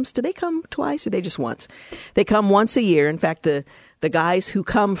maybe comes, do they come twice or they just once? They come once a year. In fact, the guys who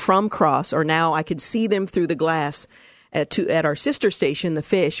come from Cross are now, I could see them through the glass at our sister station, The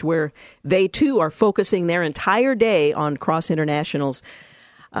Fish, where they too are focusing their entire day on Cross International's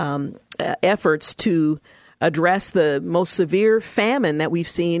efforts to address the most severe famine that we've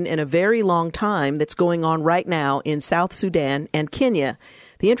seen in a very long time that's going on right now in South Sudan and Kenya.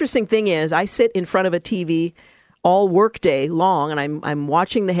 The interesting thing is I sit in front of a TV all workday long, and I'm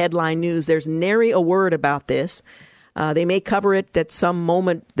watching the headline news. There's nary a word about this. They may cover it at some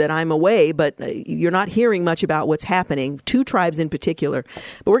moment that I'm away, but you're not hearing much about what's happening. 2 tribes in particular.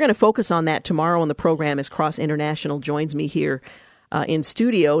 But we're going to focus on that tomorrow on the program as Cross International joins me here in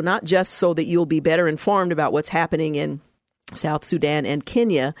studio, not just so that you'll be better informed about what's happening in South Sudan and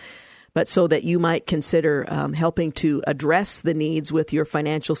Kenya, but so that you might consider helping to address the needs with your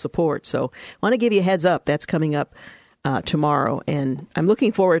financial support. So I want to give you a heads up. That's coming up tomorrow. And I'm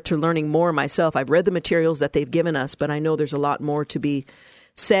looking forward to learning more myself. I've read the materials that they've given us, but I know there's a lot more to be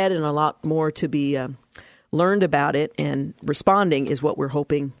said and a lot more to be learned about it. And responding is what we're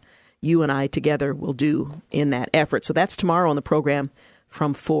hoping you and I together will do in that effort. So that's tomorrow on the program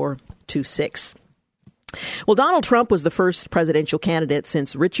from 4 to 6. Well, Donald Trump was the first presidential candidate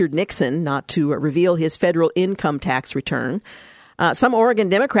since Richard Nixon not to reveal his federal income tax return. Some Oregon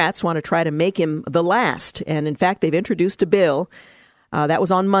Democrats want to try to make him the last. And in fact, they've introduced a bill that was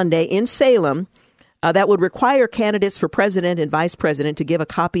on Monday in Salem that would require candidates for president and vice president to give a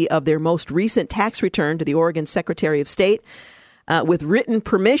copy of their most recent tax return to the Oregon Secretary of State with written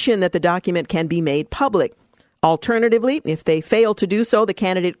permission that the document can be made public. Alternatively, if they fail to do so, the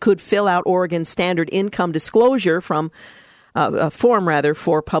candidate could fill out Oregon's standard income disclosure form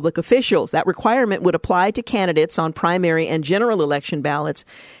for public officials. That requirement would apply to candidates on primary and general election ballots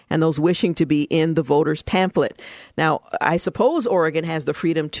and those wishing to be in the voter's pamphlet. Now, I suppose Oregon has the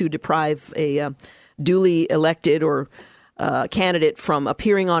freedom to deprive a duly elected or candidate from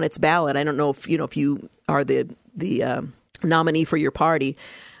appearing on its ballot. I don't know if you are the nominee for your party.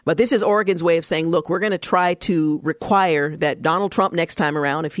 But this is Oregon's way of saying, look, we're going to try to require that Donald Trump next time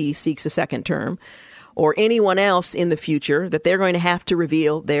around, if he seeks a second term, or anyone else in the future that they're going to have to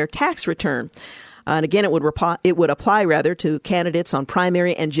reveal their tax return. And again, it would apply to candidates on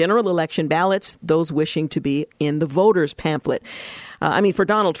primary and general election ballots, those wishing to be in the voters' pamphlet. For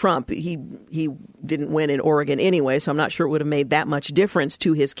Donald Trump, he didn't win in Oregon anyway, so I'm not sure it would have made that much difference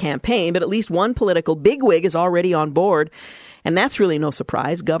to his campaign. But at least one political bigwig is already on board. And that's really no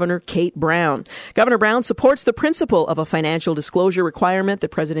surprise. Governor Kate Brown. Governor Brown supports the principle of a financial disclosure requirement that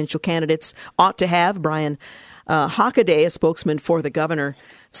presidential candidates ought to have. Brian Hockaday, a spokesman for the governor,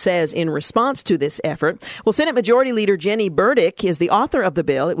 says in response to this effort. Well, Senate Majority Leader Jenny Burdick is the author of the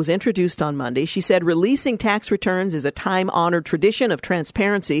bill. It was introduced on Monday. She said releasing tax returns is a time-honored tradition of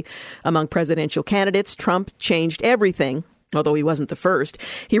transparency among presidential candidates. Trump changed everything. Although he wasn't the first.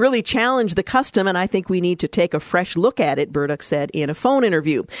 He really challenged the custom, and I think we need to take a fresh look at it, Burdick said in a phone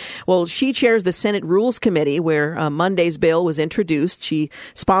interview. Well, she chairs the Senate Rules Committee, where Monday's bill was introduced. She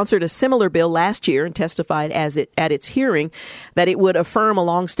sponsored a similar bill last year and testified at its hearing that it would affirm a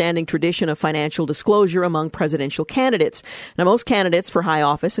longstanding tradition of financial disclosure among presidential candidates. Now, most candidates for high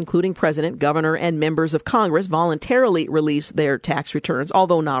office, including president, governor, and members of Congress, voluntarily release their tax returns,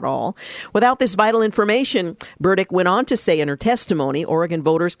 although not all. Without this vital information, Burdick went on to say in her testimony, Oregon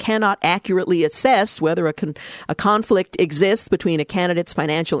voters cannot accurately assess whether a conflict exists between a candidate's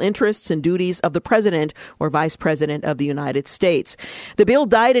financial interests and duties of the president or vice president of the United States. The bill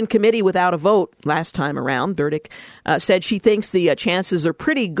died in committee without a vote last time around. Burdick said she thinks the chances are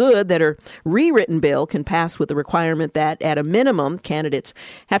pretty good that her rewritten bill can pass with the requirement that, at a minimum, candidates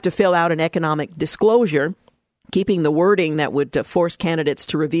have to fill out an economic disclosure. Keeping the wording that would force candidates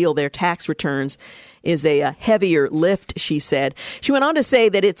to reveal their tax returns is a heavier lift, she said. She went on to say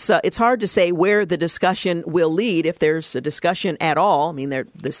that it's hard to say where the discussion will lead, if there's a discussion at all.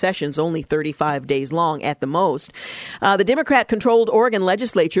 The session's only 35 days long at the most. The Democrat-controlled Oregon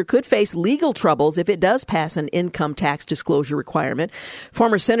legislature could face legal troubles if it does pass an income tax disclosure requirement.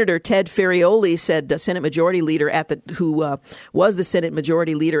 Former Senator Ted Ferrioli said the Senate Majority Leader who was the Senate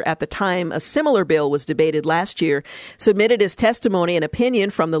Majority Leader at the time a similar bill was debated last year, submitted his testimony and opinion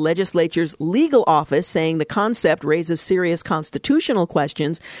from the legislature's legal office, saying the concept raises serious constitutional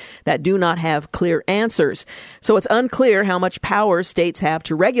questions that do not have clear answers. So it's unclear how much power states have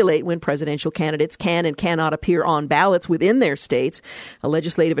to regulate when presidential candidates can and cannot appear on ballots within their states, a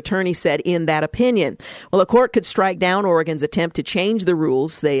legislative attorney said in that opinion. Well, a court could strike down Oregon's attempt to change the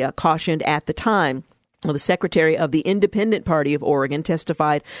rules, they cautioned at the time. Well, the secretary of the Independent Party of Oregon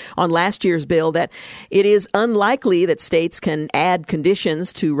testified on last year's bill that it is unlikely that states can add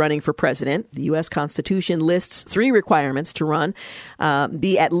conditions to running for president. The U.S. Constitution lists 3 requirements to run: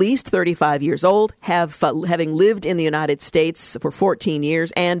 be at least 35 years old, having lived in the United States for 14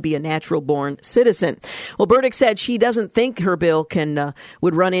 years, and be a natural-born citizen. Well, Burdick said she doesn't think her bill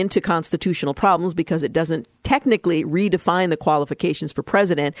would run into constitutional problems because it doesn't technically redefine the qualifications for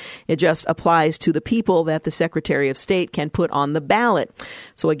president. It just applies to the people that the Secretary of State can put on the ballot.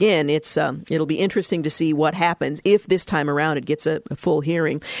 So again, it'll be interesting to see what happens if this time around it gets a full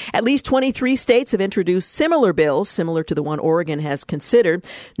hearing. At least 23 states have introduced similar bills, similar to the one Oregon has considered.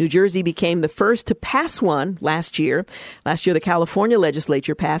 New Jersey became the first to pass one last year. Last year, the California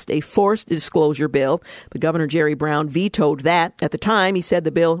legislature passed a forced disclosure bill, but Governor Jerry Brown vetoed that. At the time, he said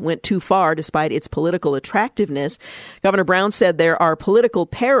the bill went too far despite its political attractiveness. Governor Brown said there are political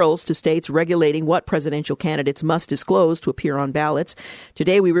perils to states regulating what presidential candidates must disclose to appear on ballots.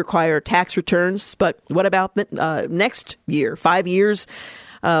 Today, we require tax returns, but what about next year? 5 years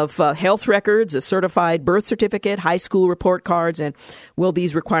of health records, a certified birth certificate, high school report cards, and will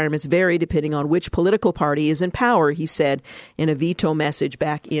these requirements vary depending on which political party is in power, he said in a veto message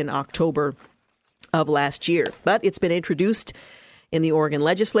back in October of last year. But it's been introduced in the Oregon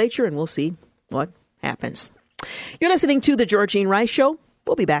legislature, and we'll see what happens. You're listening to The Georgene Rice Show.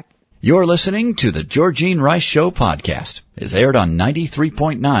 We'll be back. You're listening to The Georgene Rice Show podcast. It's aired on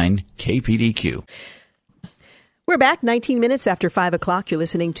 93.9 KPDQ. We're back 19 minutes after 5 o'clock. You're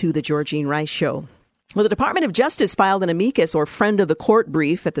listening to The Georgene Rice Show. Well, the Department of Justice filed an amicus, or friend of the court,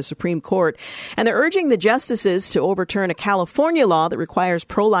 brief at the Supreme Court, and they're urging the justices to overturn a California law that requires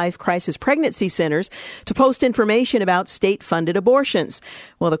pro-life crisis pregnancy centers to post information about state-funded abortions.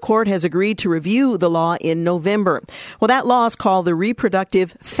 Well, the court has agreed to review the law in November. Well, that law is called the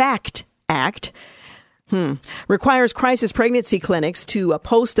Reproductive Fact Act. Requires crisis pregnancy clinics to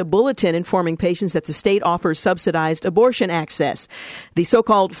post a bulletin informing patients that the state offers subsidized abortion access. The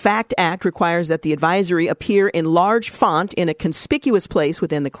so-called FACT Act requires that the advisory appear in large font in a conspicuous place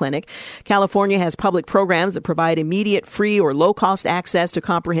within the clinic. California has public programs that provide immediate, free, or low-cost access to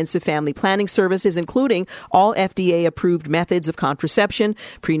comprehensive family planning services, including all FDA-approved methods of contraception,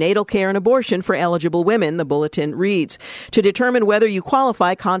 prenatal care, and abortion for eligible women, the bulletin reads. To determine whether you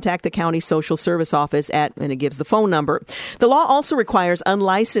qualify, contact the county social service office and it gives the phone number. The law also requires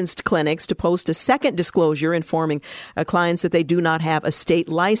unlicensed clinics to post a second disclosure informing clients that they do not have a state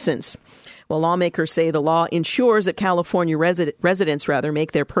license. Well, lawmakers say the law ensures that California residents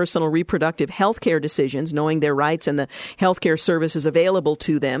make their personal reproductive health care decisions, knowing their rights and the health care services available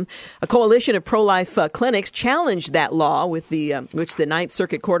to them. A coalition of pro-life clinics challenged that law, with which the Ninth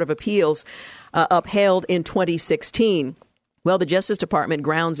Circuit Court of Appeals upheld in 2016. Well, the Justice Department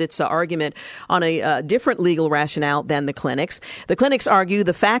grounds its argument on a different legal rationale than the clinics. The clinics argue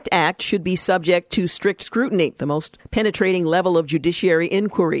the FACT Act should be subject to strict scrutiny, the most penetrating level of judiciary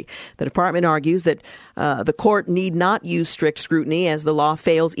inquiry. The department argues that the court need not use strict scrutiny as the law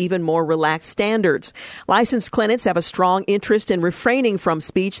fails even more relaxed standards. Licensed clinics have a strong interest in refraining from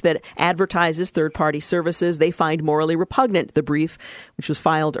speech that advertises third-party services they find morally repugnant. The brief, which was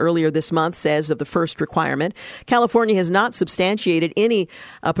filed earlier this month, says of the first requirement, California has not substantiated any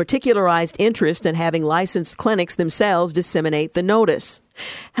particularized interest in having licensed clinics themselves disseminate the notice.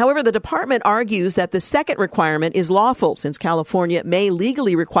 However, the department argues that the second requirement is lawful, since California may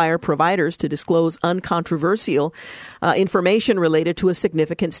legally require providers to disclose uncontroversial information related to a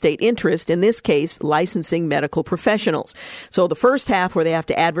significant state interest, in this case, licensing medical professionals. So the first half, where they have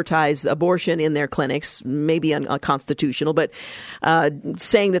to advertise abortion in their clinics, may be unconstitutional, but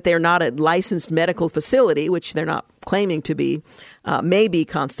saying that they're not a licensed medical facility, which they're not claiming to be, may be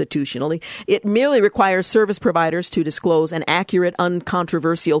constitutionally. It merely requires service providers to disclose an accurate,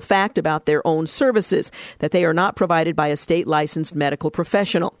 uncontroversial fact about their own services, that they are not provided by a state-licensed medical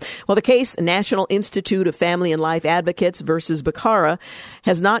professional. Well, the case, National Institute of Family and Life Advocates versus Becerra,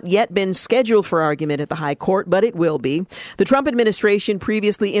 has not yet been scheduled for argument at the High Court, but it will be. The Trump administration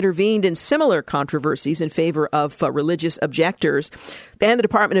previously intervened in similar controversies in favor of religious objectors. And the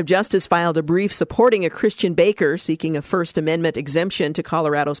Department of Justice filed a brief supporting a Christian baker seeking a First Amendment exemption to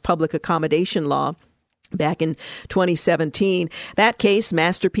Colorado's public accommodation law back in 2017. That case,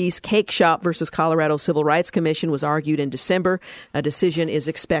 Masterpiece Cake Shop versus Colorado Civil Rights Commission, was argued in December. A decision is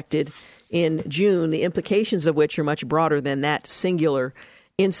expected in June, the implications of which are much broader than that singular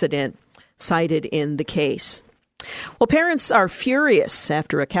incident cited in the case. Well, parents are furious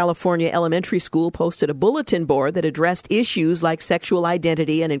after a California elementary school posted a bulletin board that addressed issues like sexual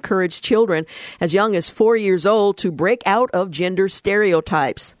identity and encouraged children as young as 4 years old to break out of gender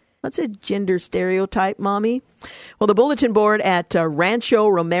stereotypes. What's a gender stereotype, Mommy? Well, the bulletin board at Rancho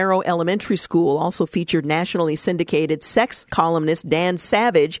Romero Elementary School also featured nationally syndicated sex columnist Dan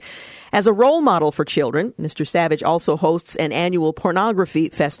Savage as a role model for children. Mr. Savage also hosts an annual pornography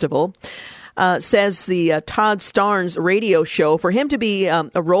festival. Says the Todd Starnes radio show, for him to be a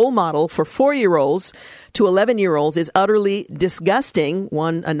role model for 4-year-olds to 11-year-olds is utterly disgusting.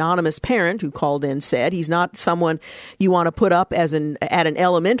 One anonymous parent who called in said he's not someone you want to put up at an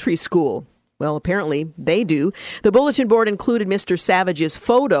elementary school. Well, apparently they do. The bulletin board included Mr. Savage's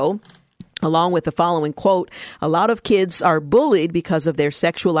photo, along with the following quote: "A lot of kids are bullied because of their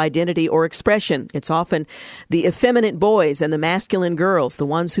sexual identity or expression. It's often the effeminate boys and the masculine girls, the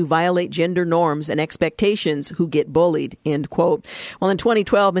ones who violate gender norms and expectations, who get bullied," end quote. Well, in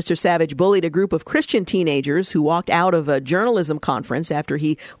 2012, Mr. Savage bullied a group of Christian teenagers who walked out of a journalism conference after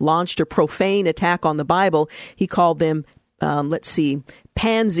he launched a profane attack on the Bible. He called them,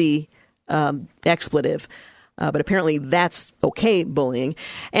 pansy expletive. But apparently that's okay, bullying.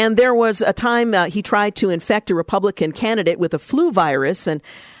 And there was a time he tried to infect a Republican candidate with a flu virus. And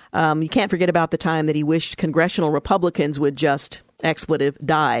you can't forget about the time that he wished congressional Republicans would just, expletive,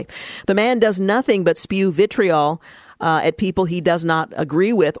 die. The man does nothing but spew vitriol at people he does not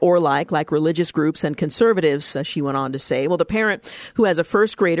agree with or like religious groups and conservatives, she went on to say. Well, the parent who has a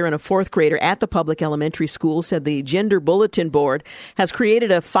first grader and a fourth grader at the public elementary school said the gender bulletin board has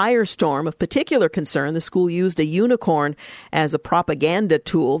created a firestorm of particular concern. The school used a unicorn as a propaganda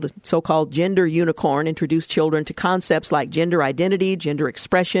tool. The so-called gender unicorn introduced children to concepts like gender identity, gender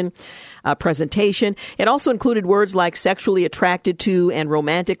expression, presentation. It also included words like sexually attracted to and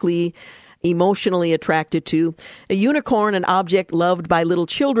romantically emotionally attracted to. A unicorn, an object loved by little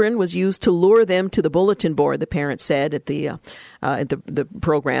children, was used to lure them to the bulletin board, the parents said at the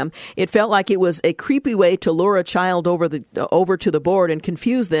program. It felt like it was a creepy way to lure a child over to the board and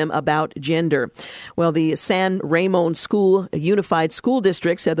confuse them about gender. Well, the San Ramon Unified School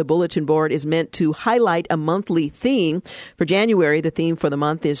District said the bulletin board is meant to highlight a monthly theme. For January, the theme for the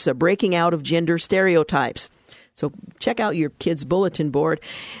month is breaking out of gender stereotypes. So check out your kids' bulletin board.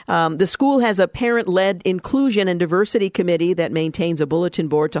 The school has a parent-led inclusion and diversity committee that maintains a bulletin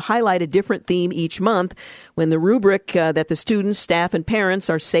board to highlight a different theme each month when the rubric that the students, staff, and parents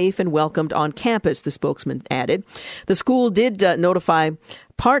are safe and welcomed on campus, the spokesman added. The school did modify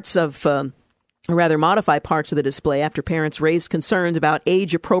parts of the display after parents raised concerns about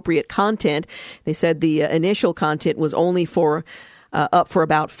age-appropriate content. They said the initial content was only up for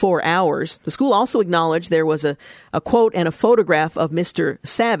about 4 hours. The school also acknowledged there was a quote and a photograph of Mr.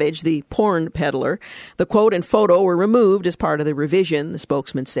 Savage, the porn peddler. The quote and photo were removed as part of the revision, the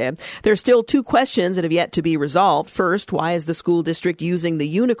spokesman said. There are still 2 questions that have yet to be resolved. First, why is the school district using the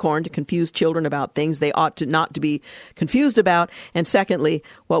unicorn to confuse children about things they ought to not to be confused about? And secondly,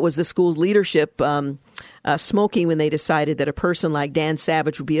 what was the school's leadership smoking when they decided that a person like Dan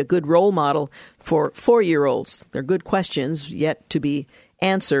Savage would be a good role model for 4-year-olds? They're good questions yet to be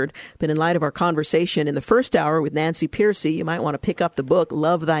answered. But in light of our conversation in the first hour with Nancy Pearcey, you might want to pick up the book,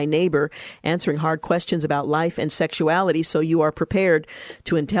 Love Thy Neighbor, answering hard questions about life and sexuality, so you are prepared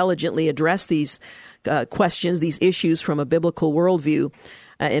to intelligently address these questions, these issues from a biblical worldview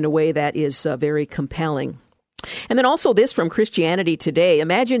in a way that is very compelling. And then also this from Christianity Today.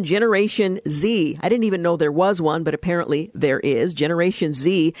 Imagine Generation Z. I didn't even know there was one, but apparently there is. Generation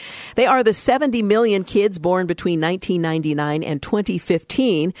Z. They are the 70 million kids born between 1999 and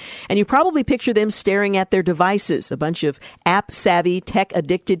 2015. And you probably picture them staring at their devices, a bunch of app-savvy,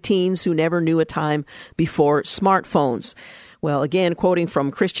 tech-addicted teens who never knew a time before smartphones. Well, again, quoting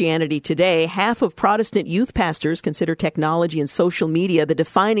from Christianity Today, half of Protestant youth pastors consider technology and social media the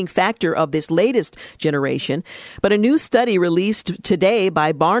defining factor of this latest generation. But a new study released today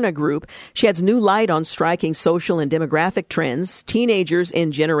by Barna Group sheds new light on striking social and demographic trends. Teenagers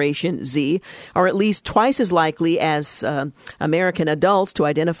in Generation Z are at least twice as likely as American adults to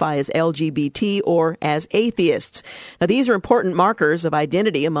identify as LGBT or as atheists. Now, these are important markers of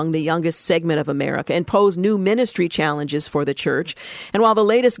identity among the youngest segment of America and pose new ministry challenges for the church. And while the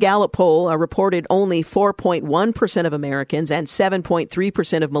latest Gallup poll reported only 4.1% of Americans and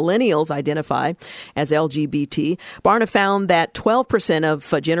 7.3% of millennials identify as LGBT, Barna found that 12%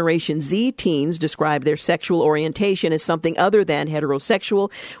 of Generation Z teens describe their sexual orientation as something other than heterosexual,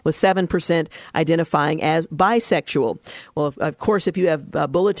 with 7% identifying as bisexual. Well, of course, if you have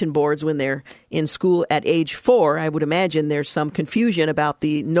bulletin boards when they're in school at age 4, I would imagine there's some confusion about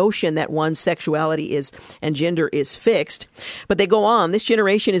the notion that one's sexuality is and gender is fixed. But they go on. This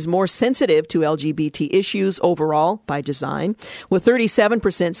generation is more sensitive to LGBT issues overall by design, with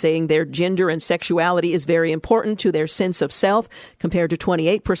 37% saying their gender and sexuality is very important to their sense of self, compared to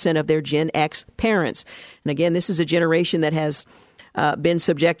 28% of their Gen X parents. And again, this is a generation that has been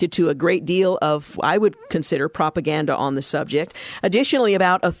subjected to a great deal of, I would consider, propaganda on the subject. Additionally,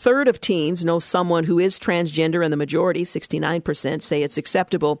 about a third of teens know someone who is transgender, and the majority, 69%, say it's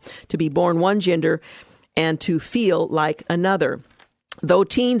acceptable to be born one gender and to feel like another. Though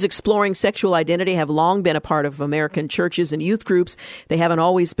teens exploring sexual identity have long been a part of American churches and youth groups, they haven't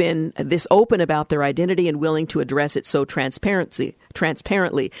always been this open about their identity and willing to address it so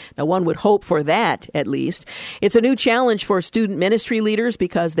transparently. Now, one would hope for that, at least. It's a new challenge for student ministry leaders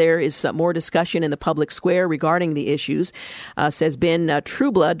because there is more discussion in the public square regarding the issues, says Ben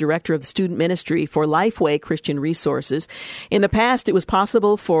Trueblood, director of the student ministry for Lifeway Christian Resources. In the past, it was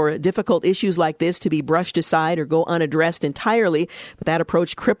possible for difficult issues like this to be brushed aside or go unaddressed entirely, but that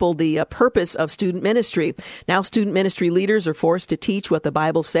approach crippled the purpose of student ministry. Now, student ministry leaders are forced to teach what the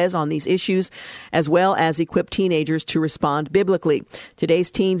Bible says on these issues, as well as equip teenagers to respond biblically.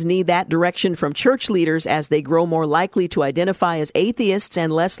 Today's teens need that direction from church leaders as they grow more likely to identify as atheists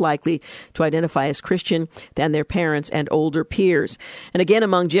and less likely to identify as Christian than their parents and older peers. And again,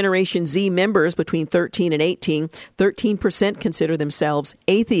 among Generation Z members between 13 and 18, 13% consider themselves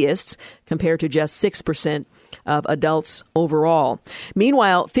atheists, compared to just 6% of adults overall.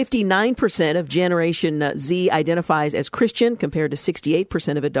 Meanwhile, 59% of Generation Z identifies as Christian compared to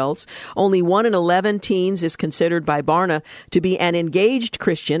 68% of adults. Only 1 in 11 teens is considered by Barna to be an engaged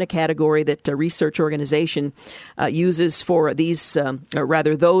Christian, a category that a research organization uses for these,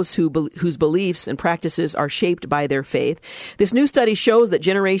 those whose beliefs and practices are shaped by their faith. This new study shows that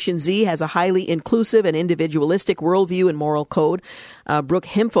Generation Z has a highly inclusive and individualistic worldview and moral code. Brooke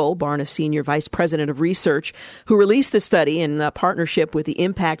Hemphill, Barna Senior Vice President of Research, who released the study in partnership with the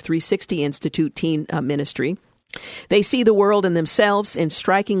Impact 360 Institute Teen Ministry. They see the world and themselves in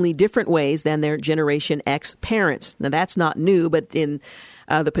strikingly different ways than their Generation X parents. Now, that's not new, but in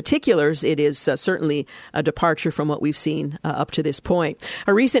the particulars, it is certainly a departure from what we've seen up to this point.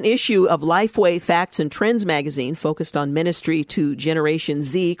 A recent issue of Lifeway Facts and Trends magazine focused on ministry to Generation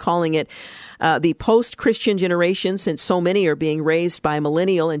Z, calling it the post-Christian generation, since so many are being raised by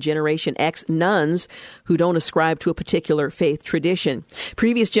Millennial and Generation X nuns who don't ascribe to a particular faith tradition.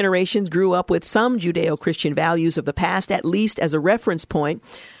 Previous generations grew up with some Judeo-Christian values of the past, at least as a reference point.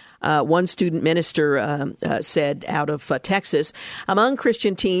 One student minister said out of Texas, among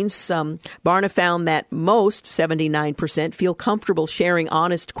Christian teens, Barna found that most, 79%, feel comfortable sharing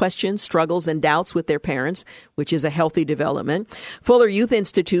honest questions, struggles, and doubts with their parents, which is a healthy development. Fuller Youth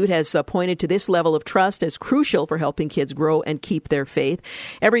Institute has pointed to this level of trust as crucial for helping kids grow and keep their faith.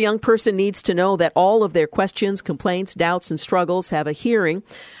 Every young person needs to know that all of their questions, complaints, doubts, and struggles have a hearing.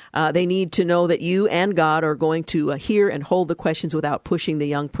 They need to know that you and God are going to hear and hold the questions without pushing the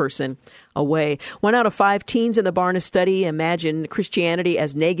young person away. 1 out of 5 teens in the Barna study imagine Christianity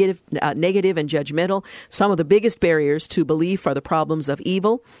as negative and judgmental. Some of the biggest barriers to belief are the problems of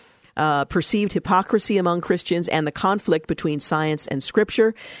evil, perceived hypocrisy among Christians, and the conflict between science and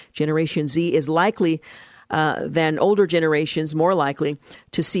Scripture. Generation Z is likely than older generations, more likely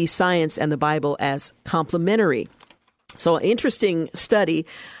to see science and the Bible as complementary. So, an interesting study.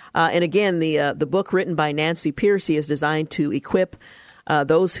 And again, the book written by Nancy Pearcey is designed to equip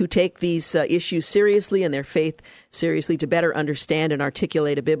those who take these issues seriously and their faith seriously to better understand and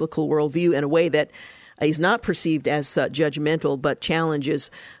articulate a biblical worldview in a way that is not perceived as judgmental, but challenges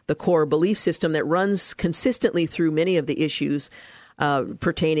the core belief system that runs consistently through many of the issues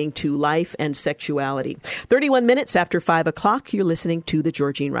pertaining to life and sexuality. 31 minutes after 5 o'clock, you're listening to The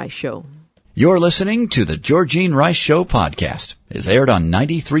Georgene Rice Show. You're listening to the Georgene Rice Show podcast. It's aired on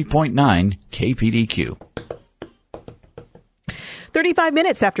 93.9 KPDQ. 35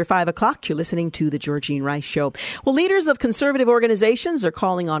 minutes after 5 o'clock, you're listening to The Georgene Rice Show. Well, leaders of conservative organizations are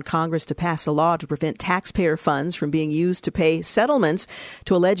calling on Congress to pass a law to prevent taxpayer funds from being used to pay settlements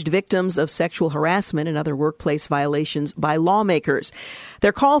to alleged victims of sexual harassment and other workplace violations by lawmakers.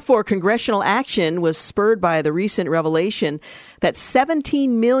 Their call for congressional action was spurred by the recent revelation that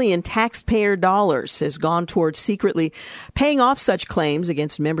 $17 million taxpayer dollars has gone towards secretly paying off such claims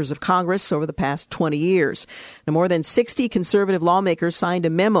against members of Congress over the past 20 years. Now, more than 60 conservative lawmakers signed a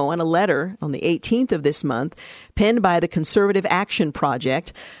memo and a letter on the 18th of this month, penned by the Conservative Action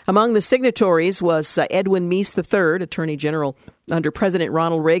Project. Among the signatories was Edwin Meese III, Attorney General under President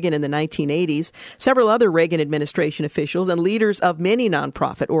Ronald Reagan in the 1980s, several other Reagan administration officials, and leaders of many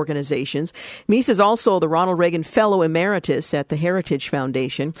nonprofit organizations. Meese is also the Ronald Reagan Fellow Emeritus at the Heritage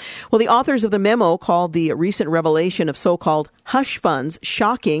Foundation. Well, the authors of the memo called the recent revelation of so-called hush funds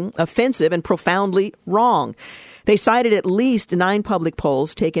shocking, offensive, and profoundly wrong. They cited at least 9 public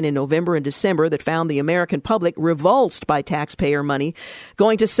polls taken in November and December that found the American public revulsed by taxpayer money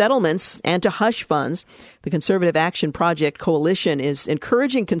going to settlements and to hush funds. The Conservative Action Project Coalition is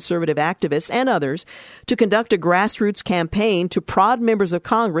encouraging conservative activists and others to conduct a grassroots campaign to prod members of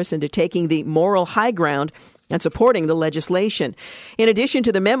Congress into taking the moral high ground and supporting the legislation. In addition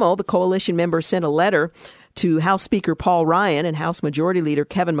to the memo, the coalition members sent a letter to House Speaker Paul Ryan and House Majority Leader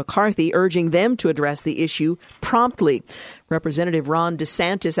Kevin McCarthy, urging them to address the issue promptly. Representative Ron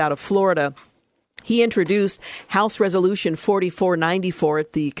DeSantis out of Florida, he introduced House Resolution 4494,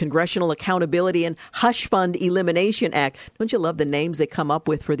 the Congressional Accountability and Hush Fund Elimination Act. Don't you love the names they come up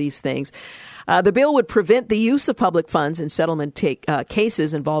with for these things? The bill would prevent the use of public funds in settlement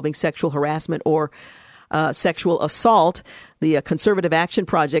cases involving sexual harassment or sexual assault. The Conservative Action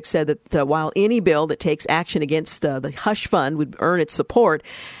Project said that while any bill that takes action against the hush fund would earn its support,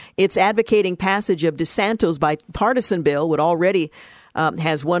 its advocating passage of DeSanto's bipartisan bill would already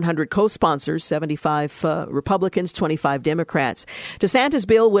has 100 co-sponsors, 75 Republicans, 25 Democrats. DeSantis'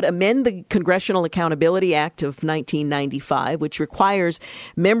 bill would amend the Congressional Accountability Act of 1995, which requires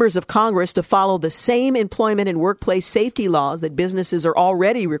members of Congress to follow the same employment and workplace safety laws that businesses are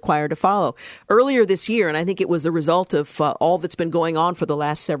already required to follow. Earlier this year, and I think it was the result of all that's been going on for the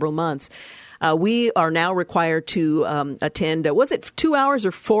last several months, We are now required to attend, was it 2 hours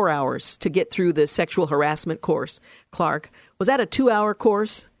or 4 hours to get through the sexual harassment course? Clark, was that a 2-hour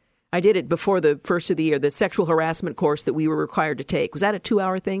course? I did it before the first of the year, the sexual harassment course that we were required to take. Was that a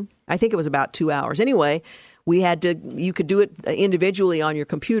 2-hour thing? I think it was about 2 hours. Anyway, you could do it individually on your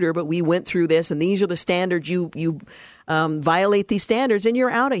computer, but we went through this, and these are the standards. You violate these standards and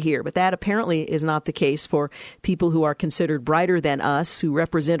you're out of here. But that apparently is not the case for people who are considered brighter than us, who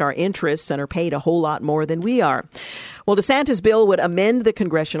represent our interests and are paid a whole lot more than we are. Well, DeSantis' bill would amend the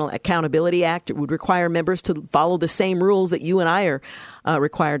Congressional Accountability Act. It would require members to follow the same rules that you and I are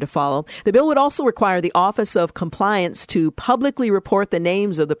required to follow. The bill would also require the Office of Compliance to publicly report the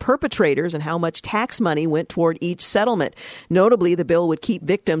names of the perpetrators and how much tax money went toward each settlement. Notably, the bill would keep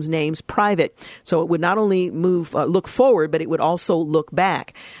victims' names private. So it would not only look forward, but it would also look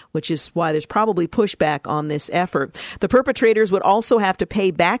back, which is why there's probably pushback on this effort. The perpetrators would also have to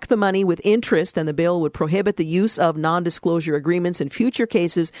pay back the money with interest, and the bill would prohibit the use of non-disclosure agreements in future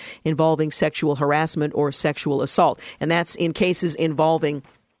cases involving sexual harassment or sexual assault. And that's in cases involving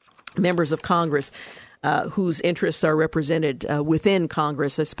members of Congress whose interests are represented within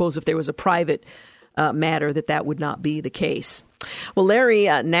Congress. I suppose if there was a private matter, that would not be the case. Well, Larry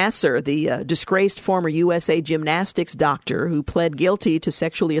Nassar, the disgraced former USA gymnastics doctor who pled guilty to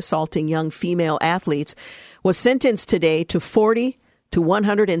sexually assaulting young female athletes, was sentenced today to 40 to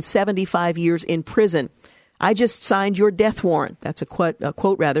 175 years in prison. I just signed your death warrant. That's a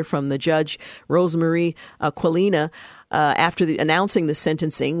quote from the judge, Rosemarie Aquilina, after announcing the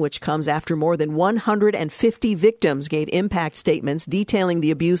sentencing, which comes after more than 150 victims gave impact statements detailing the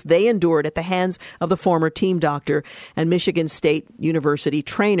abuse they endured at the hands of the former team doctor and Michigan State University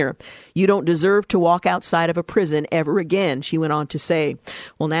trainer. You don't deserve to walk outside of a prison ever again, she went on to say.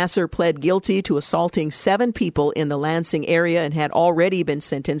 Well, Nassar pled guilty to assaulting 7 people in the Lansing area and had already been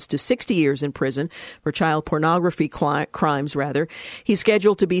sentenced to 60 years in prison for child pornography crimes. He's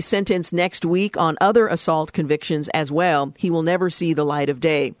scheduled to be sentenced next week on other assault convictions as well. He will never see the light of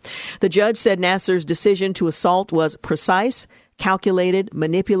day. The judge said Nassar's decision to assault was precise, calculated,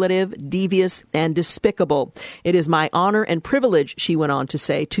 manipulative, devious, and despicable. It is my honor and privilege, she went on to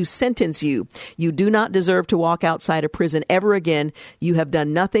say, to sentence you. You do not deserve to walk outside a prison ever again. You have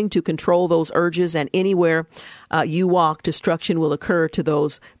done nothing to control those urges, and anywhere you walk, destruction will occur to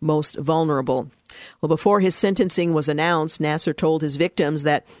those most vulnerable. Well, before his sentencing was announced, Nassar told his victims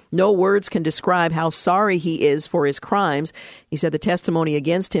that no words can describe how sorry he is for his crimes. He said the testimony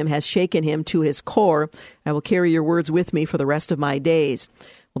against him has shaken him to his core. I will carry your words with me for the rest of my days.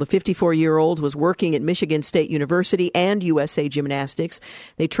 Well, the 54-year-old was working at Michigan State University and USA Gymnastics.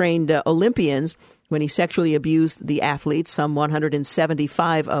 They trained Olympians when he sexually abused the athletes, some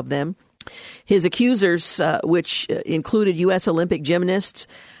 175 of them. His accusers, which included U.S. Olympic gymnasts,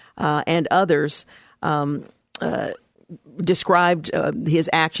 and others described his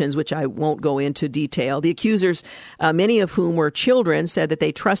actions, which I won't go into detail. The accusers, many of whom were children, said that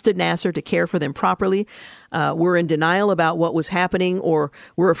they trusted Nassar to care for them properly, were in denial about what was happening, or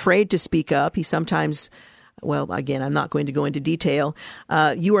were afraid to speak up. He sometimes... Well, again, I'm not going to go into detail.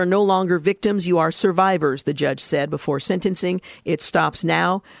 You are no longer victims. You are survivors, the judge said before sentencing. It stops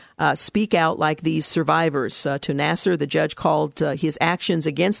now. Speak out like these survivors. To Nassar, the judge called his actions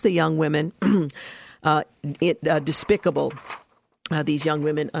against the young women despicable, these young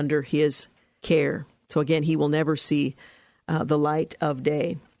women under his care. So again, he will never see the light of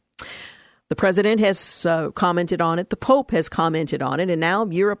day. The president has commented on it. The Pope has commented on it. And now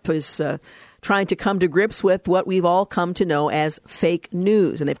Europe is trying to come to grips with what we've all come to know as fake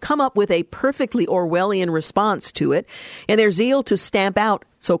news. And they've come up with a perfectly Orwellian response to it. In their zeal to stamp out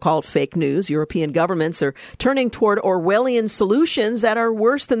so-called fake news, European governments are turning toward Orwellian solutions that are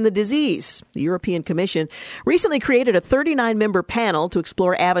worse than the disease. The European Commission recently created a 39-member panel to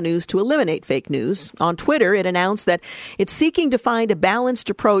explore avenues to eliminate fake news. On Twitter, it announced that it's seeking to find a balanced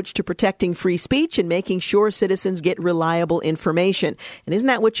approach to protecting free speech and making sure citizens get reliable information. And isn't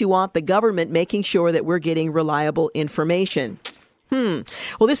that what you want? The government making sure that we're getting reliable information. Well,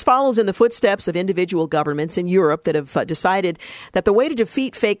 this follows in the footsteps of individual governments in Europe that have decided that the way to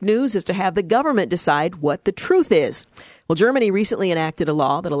defeat fake news is to have the government decide what the truth is. Well, Germany recently enacted a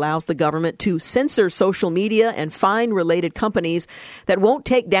law that allows the government to censor social media and fine related companies that won't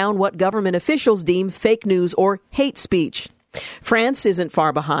take down what government officials deem fake news or hate speech. France isn't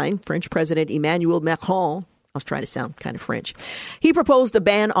far behind. French President Emmanuel Macron, I was trying to sound kind of French, he proposed a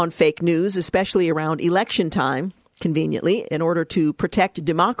ban on fake news, especially around election time. conveniently, in order to protect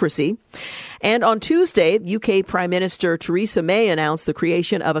democracy. And on Tuesday, UK Prime Minister Theresa May announced the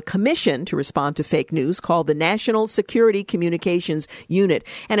creation of a commission to respond to fake news called the National Security Communications Unit.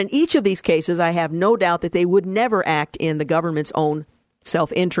 And in each of these cases, I have no doubt that they would never act in the government's own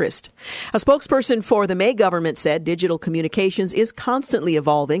self-interest. A spokesperson for the May government said digital communications is constantly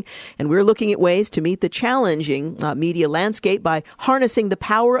evolving, and we're looking at ways to meet the challenging media landscape by harnessing the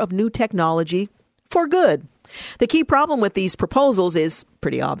power of new technology for good. The key problem with these proposals is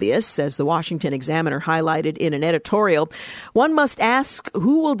pretty obvious, as the Washington Examiner highlighted in an editorial. One must ask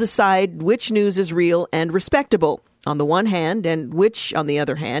who will decide which news is real and respectable on the one hand, and which, on the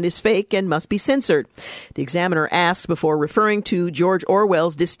other hand, is fake and must be censored. The Examiner asked before referring to George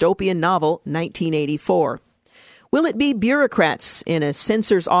Orwell's dystopian novel, 1984. Will it be bureaucrats in a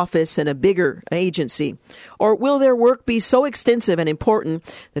censor's office in a bigger agency? Or will their work be so extensive and important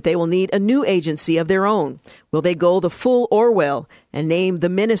that they will need a new agency of their own? Will they go the full Orwell and name the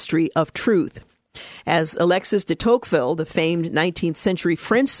Ministry of Truth? As Alexis de Tocqueville, the famed 19th century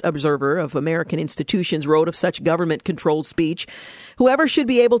French observer of American institutions, wrote of such government-controlled speech, whoever should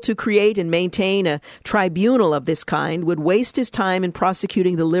be able to create and maintain a tribunal of this kind would waste his time in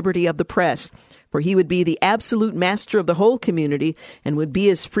prosecuting the liberty of the press, for he would be the absolute master of the whole community and would be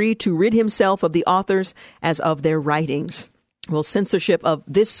as free to rid himself of the authors as of their writings. Well, censorship of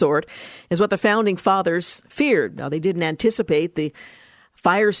this sort is what the Founding Fathers feared. Now, they didn't anticipate the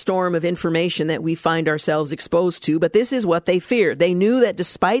firestorm of information that we find ourselves exposed to, but this is what they feared. They knew that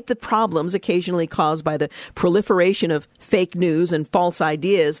despite the problems occasionally caused by the proliferation of fake news and false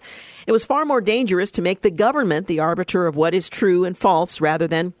ideas, it was far more dangerous to make the government the arbiter of what is true and false rather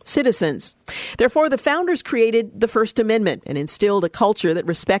than citizens. Therefore, the founders created the First Amendment and instilled a culture that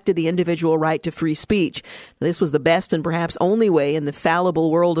respected the individual right to free speech. This was the best and perhaps only way in the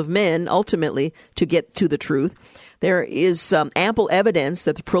fallible world of men ultimately to get to the truth. There is ample evidence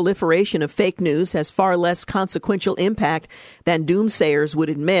that the proliferation of fake news has far less consequential impact than doomsayers would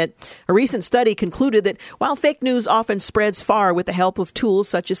admit. A recent study concluded that while fake news often spreads far with the help of tools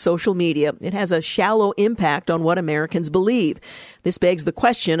such as social media, it has a shallow impact on what Americans believe. This begs the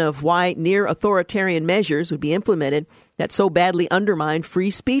question of why near authoritarian measures would be implemented that so badly undermine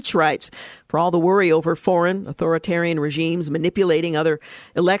free speech rights. For all the worry over foreign authoritarian regimes manipulating other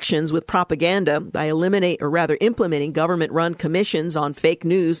elections with propaganda by implementing government-run commissions on fake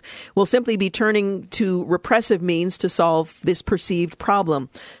news will simply be turning to repressive means to solve this perceived problem.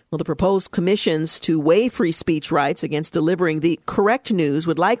 Well, the proposed commissions to weigh free speech rights against delivering the correct news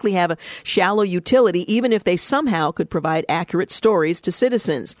would likely have a shallow utility, even if they somehow could provide accurate stories to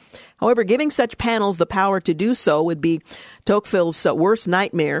citizens. However, giving such panels the power to do so would be Tocqueville's worst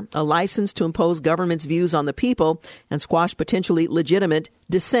nightmare, a license to impose government's views on the people and squash potentially legitimate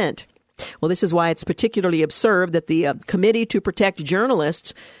dissent. Well, this is why it's particularly absurd that the Committee to Protect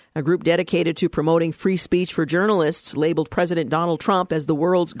Journalists, a group dedicated to promoting free speech for journalists, labeled President Donald Trump as the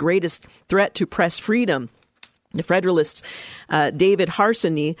world's greatest threat to press freedom. The Federalist David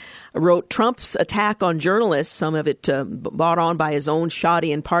Harsanyi wrote, Trump's attack on journalists, some of it brought on by his own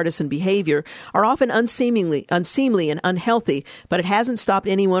shoddy and partisan behavior, are often unseemly and unhealthy, but it hasn't stopped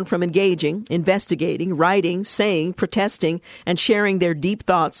anyone from engaging, investigating, writing, saying, protesting, and sharing their deep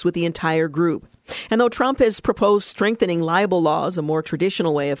thoughts with the entire group. And though Trump has proposed strengthening libel laws, a more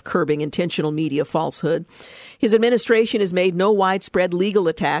traditional way of curbing intentional media falsehood, his administration has made no widespread legal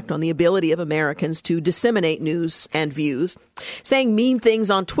attack on the ability of Americans to disseminate news and views. Saying mean things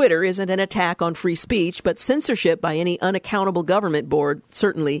on Twitter isn't an attack on free speech, but censorship by any unaccountable government board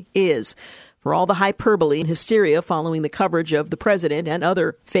certainly is. For all the hyperbole and hysteria following the coverage of the president and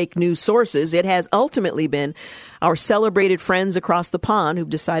other fake news sources, it has ultimately been our celebrated friends across the pond who've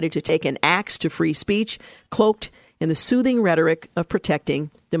decided to take an axe to free speech, cloaked in the soothing rhetoric of protecting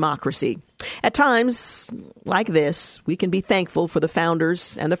democracy. At times like this, we can be thankful for the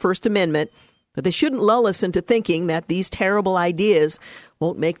founders and the First Amendment, but they shouldn't lull us into thinking that these terrible ideas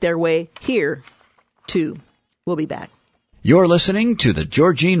won't make their way here, too. We'll be back. You're listening to the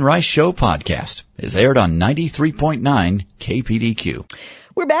Georgene Rice Show podcast. It's aired on 93.9 KPDQ.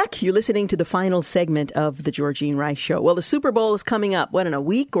 We're back. You're listening to the final segment of the Georgene Rice Show. Well, the Super Bowl is coming up, in a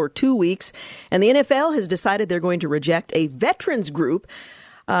week or 2 weeks? And the NFL has decided they're going to reject a veterans group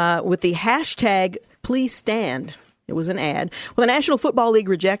with the hashtag Please Stand. It was an ad. Well, the National Football League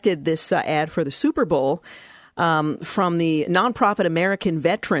rejected this ad for the Super Bowl from the nonprofit American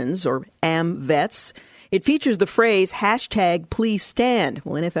Veterans, or AMVETS. It features the phrase, hashtag Please Stand.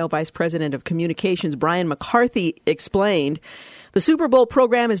 Well, NFL Vice President of Communications Brian McCarthy explained The Super Bowl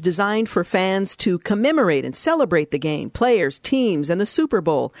program is designed for fans to commemorate and celebrate the game, players, teams, and the Super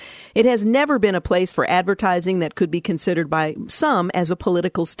Bowl. It has never been a place for advertising that could be considered by some as a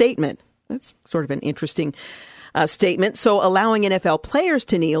political statement. That's sort of an interesting statement. So allowing NFL players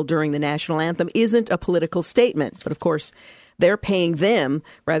to kneel during the national anthem isn't a political statement. But of course, they're paying them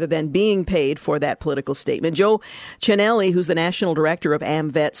rather than being paid for that political statement. Joe Chenelly, who's the national director of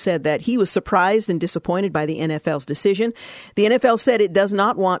AmVet, said that he was surprised and disappointed by the NFL's decision. The NFL said it does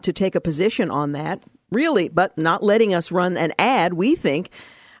not want to take a position on that, really, but not letting us run an ad, we think.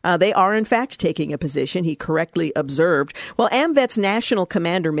 They are, in fact, taking a position, he correctly observed. Well, AmVet's national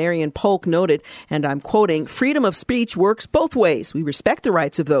commander, Marion Polk, noted, and I'm quoting, "Freedom of speech works both ways. We respect the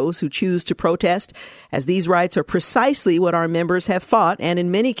rights of those who choose to protest, as these rights are precisely what our members have fought and,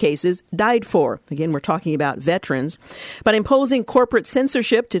 in many cases, died for." Again, we're talking about veterans. But imposing corporate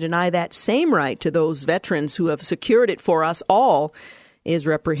censorship to deny that same right to those veterans who have secured it for us all is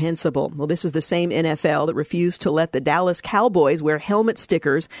reprehensible. Well, this is the same NFL that refused to let the Dallas Cowboys wear helmet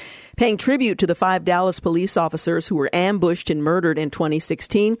stickers, paying tribute to the 5 Dallas police officers who were ambushed and murdered in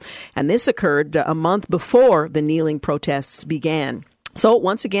 2016. And this occurred a month before the kneeling protests began. So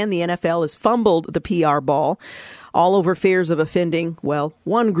once again, the NFL has fumbled the PR ball, all over fears of offending, well,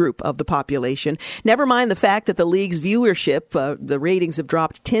 one group of the population. Never mind the fact that the league's viewership, the ratings have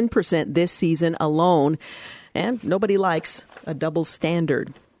dropped 10% this season alone. And nobody likes a double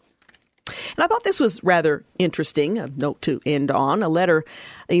standard. And I thought this was rather interesting, a note to end on. A letter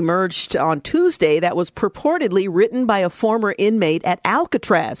emerged on Tuesday that was purportedly written by a former inmate at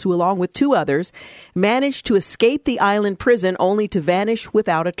Alcatraz, who, along with 2 others, managed to escape the island prison only to vanish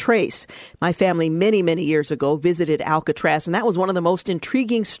without a trace. My family many, many years ago visited Alcatraz, and that was one of the most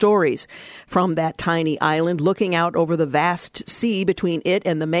intriguing stories from that tiny island, looking out over the vast sea between it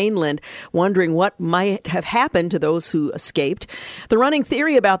and the mainland, wondering what might have happened to those who escaped. The running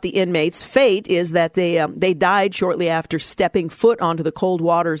theory about the inmates' fate is that they died shortly after stepping foot onto the cold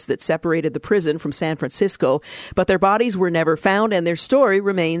waters that separated the prison from San Francisco, but their bodies were never found, and their story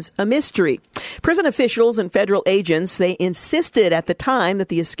remains a mystery. Prison officials and federal agents, they insisted at the time that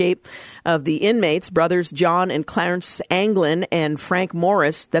the escape of the inmates, brothers John and Clarence Anglin and Frank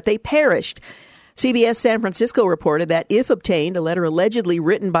Morris, that they perished. CBS San Francisco reported that, if obtained, a letter allegedly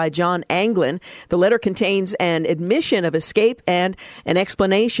written by John Anglin, the letter contains an admission of escape and an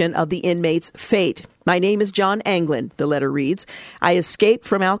explanation of the inmate's fate. "My name is John Anglin," the letter reads. "I escaped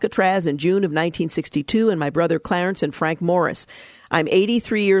from Alcatraz in June of 1962, and my brother Clarence and Frank Morris. I'm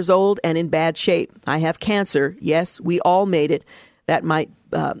 83 years old and in bad shape. I have cancer. Yes, we all made it that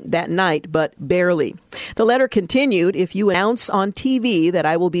night, but barely." The letter continued, "If you announce on TV that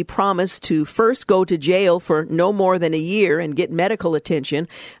I will be promised to first go to jail for no more than a year and get medical attention,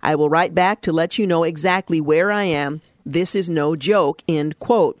 I will write back to let you know exactly where I am. This is no joke," end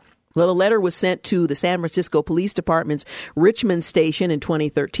quote. Well, the letter was sent to the San Francisco Police Department's Richmond station in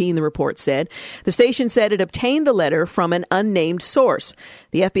 2013, the report said. The station said it obtained the letter from an unnamed source.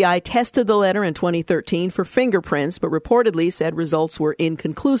 The FBI tested the letter in 2013 for fingerprints, but reportedly said results were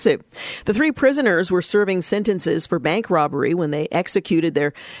inconclusive. The 3 prisoners were serving sentences for bank robbery when they executed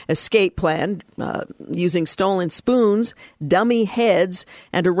their escape plan using stolen spoons, dummy heads,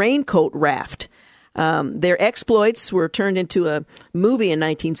 and a raincoat raft. Their exploits were turned into a movie in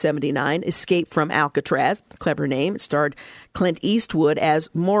 1979, Escape from Alcatraz. Clever name. It starred Clint Eastwood as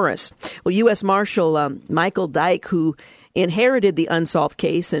Morris. Well, U.S. Marshal Michael Dyke, who inherited the unsolved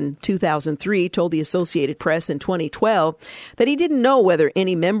case in 2003, told the Associated Press in 2012 that he didn't know whether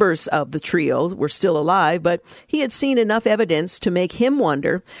any members of the trio were still alive, but he had seen enough evidence to make him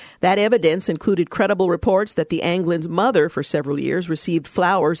wonder. That evidence included credible reports that the Anglin's mother for several years received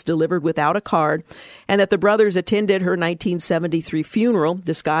flowers delivered without a card, and that the brothers attended her 1973 funeral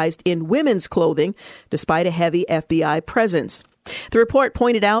disguised in women's clothing despite a heavy FBI presence. The report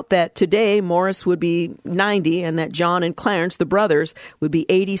pointed out that today Morris would be 90 and that John and Clarence, the brothers, would be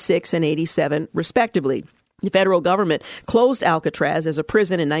 86 and 87, respectively. The federal government closed Alcatraz as a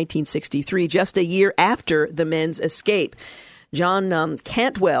prison in 1963, just a year after the men's escape. John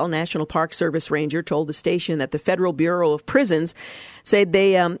Cantwell, National Park Service ranger, told the station that the Federal Bureau of Prisons said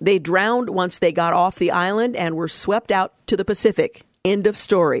they drowned once they got off the island and were swept out to the Pacific. End of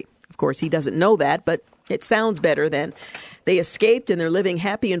story. Of course, he doesn't know that, but it sounds better than they escaped and they're living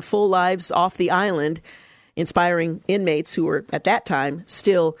happy and full lives off the island, inspiring inmates who were at that time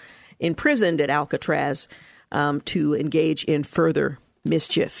still imprisoned at Alcatraz to engage in further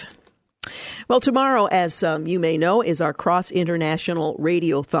mischief. Well, tomorrow, as you may know, is our Cross International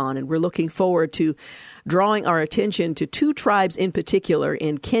Radiothon, and we're looking forward to drawing our attention to two tribes in particular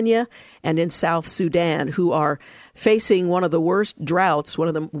in Kenya and in South Sudan who are facing one of the worst droughts, one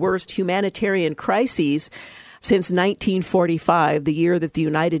of the worst humanitarian crises since 1945, the year that the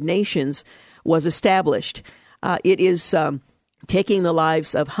United Nations was established. It is taking the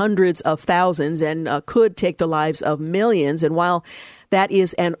lives of hundreds of thousands and could take the lives of millions. And while that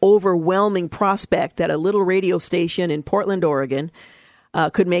is an overwhelming prospect that a little radio station in Portland, Oregon,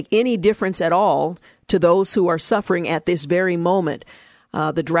 could make any difference at all to those who are suffering at this very moment.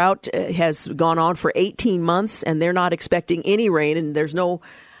 The drought has gone on for 18 months, and they're not expecting any rain, and there's no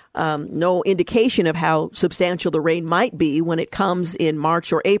indication of how substantial the rain might be when it comes in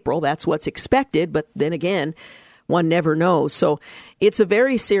March or April. That's what's expected, but then again, one never knows. So it's a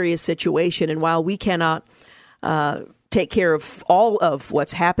very serious situation, and while we cannot take care of all of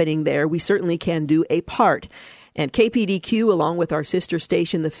what's happening there, we certainly can do a part. And KPDQ, along with our sister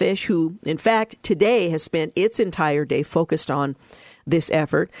station, The Fish, who, in fact, today has spent its entire day focused on this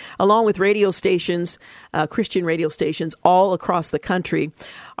effort, along with radio stations, Christian radio stations all across the country,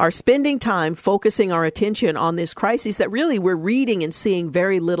 are spending time focusing our attention on this crisis that really we're reading and seeing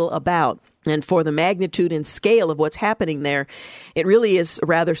very little about. And for the magnitude and scale of what's happening there, it really is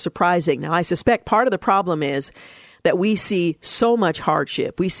rather surprising. Now, I suspect part of the problem is that we see so much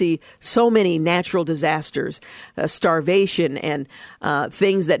hardship. We see so many natural disasters, starvation, and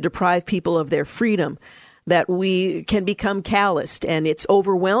things that deprive people of their freedom, that we can become calloused. And it's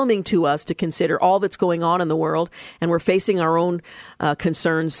overwhelming to us to consider all that's going on in the world, and we're facing our own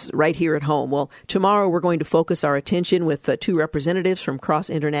concerns right here at home. Well, tomorrow we're going to focus our attention with two representatives from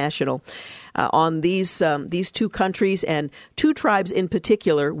Cross International on these two countries and two tribes in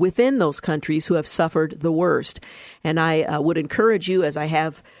particular within those countries who have suffered the worst. And I would encourage you, as I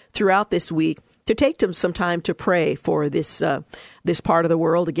have throughout this week, to take some time to pray for this part of the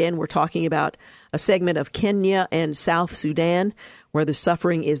world. Again, we're talking about a segment of Kenya and South Sudan where the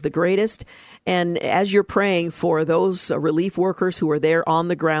suffering is the greatest. And as you're praying for those relief workers who are there on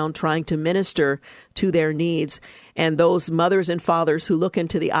the ground trying to minister to their needs, and those mothers and fathers who look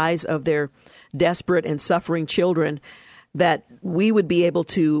into the eyes of their desperate and suffering children, that we would be able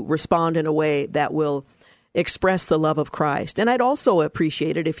to respond in a way that will express the love of Christ. And I'd also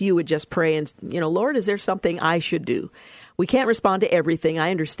appreciate it if you would just pray and, Lord, is there something I should do? We can't respond to everything. I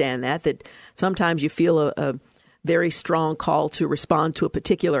understand that sometimes you feel a very strong call to respond to a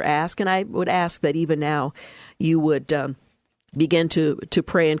particular ask. And I would ask that even now you would begin to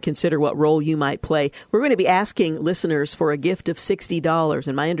pray and consider what role you might play. We're going to be asking listeners for a gift of $60.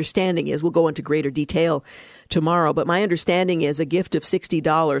 And my understanding is, we'll go into greater detail tomorrow, but my understanding is a gift of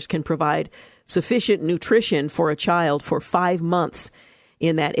 $60 can provide sufficient nutrition for a child for 5 months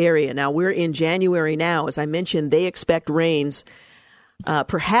in that area. Now, we're in January now. As I mentioned, they expect rains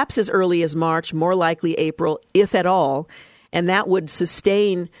perhaps as early as March, more likely April, if at all, and that would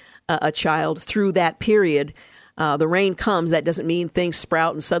sustain a child through that period. The rain comes. That doesn't mean things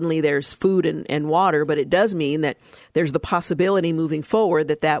sprout and suddenly there's food and water, but it does mean that there's the possibility moving forward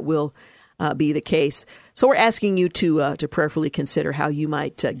that will be the case. So we're asking you to prayerfully consider how you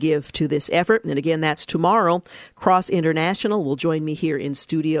might give to this effort. And again, that's tomorrow. Cross International will join me here in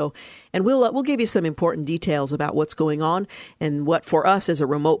studio, and we'll give you some important details about what's going on and what, for us as a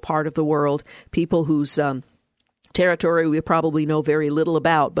remote part of the world, people whose territory we probably know very little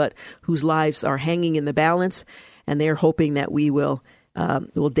about, but whose lives are hanging in the balance, and they're hoping that we will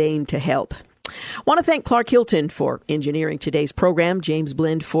deign to help. I want to thank Clark Hilton for engineering today's program, James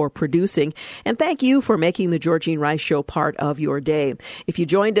Blend for producing, and thank you for making the Georgene Rice Show part of your day. If you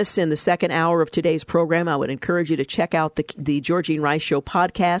joined us in the second hour of today's program, I would encourage you to check out the Georgene Rice Show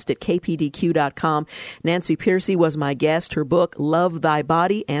podcast at kpdq.com. Nancy Pearcey was my guest. Her book, Love Thy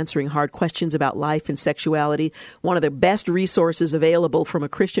Body, Answering Hard Questions About Life and Sexuality, one of the best resources available from a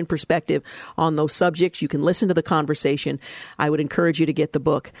Christian perspective on those subjects. You can listen to the conversation. I would encourage you to get the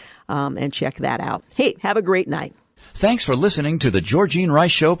book and check that out. Hey, have a great night. Thanks for listening to the Georgene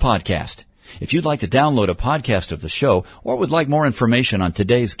Rice Show podcast. If you'd like to download a podcast of the show or would like more information on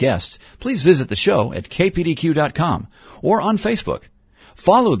today's guests, please visit the show at kpdq.com or on Facebook.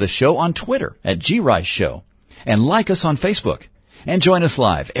 Follow the show on Twitter at GRice Show and like us on Facebook. And join us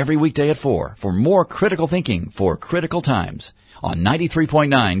live every weekday at 4 for more critical thinking for critical times on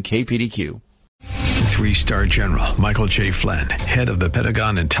 93.9 KPDQ. 3-star general Michael J. Flynn, head of the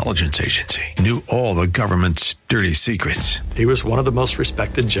Pentagon Intelligence Agency, knew all the government's dirty secrets. He was one of the most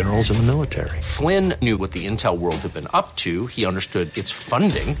respected generals in the military. Flynn knew what the intel world had been up to. He understood its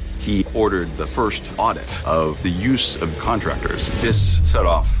funding. He ordered the first audit of the use of contractors. This set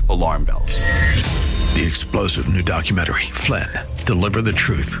off alarm bells. The explosive new documentary, Flynn, Deliver the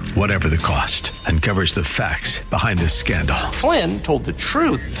Truth, Whatever the Cost, uncovers the facts behind this scandal. Flynn told the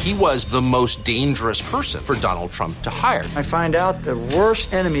truth. He was the most dangerous person for Donald Trump to hire. I find out the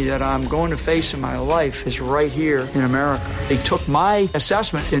worst enemy that I'm going to face in my life is right here in America. They took my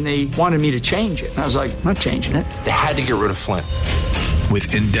assessment and they wanted me to change it. And I was like, I'm not changing it. They had to get rid of Flynn.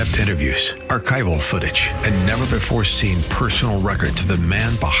 With in-depth interviews, archival footage, and never-before-seen personal records of the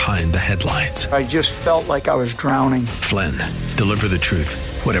man behind the headlines. I just felt like I was drowning. Flynn, Deliver the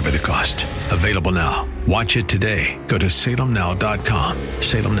Truth, Whatever the Cost. Available now. Watch it today. Go to salemnow.com.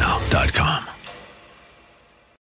 salemnow.com.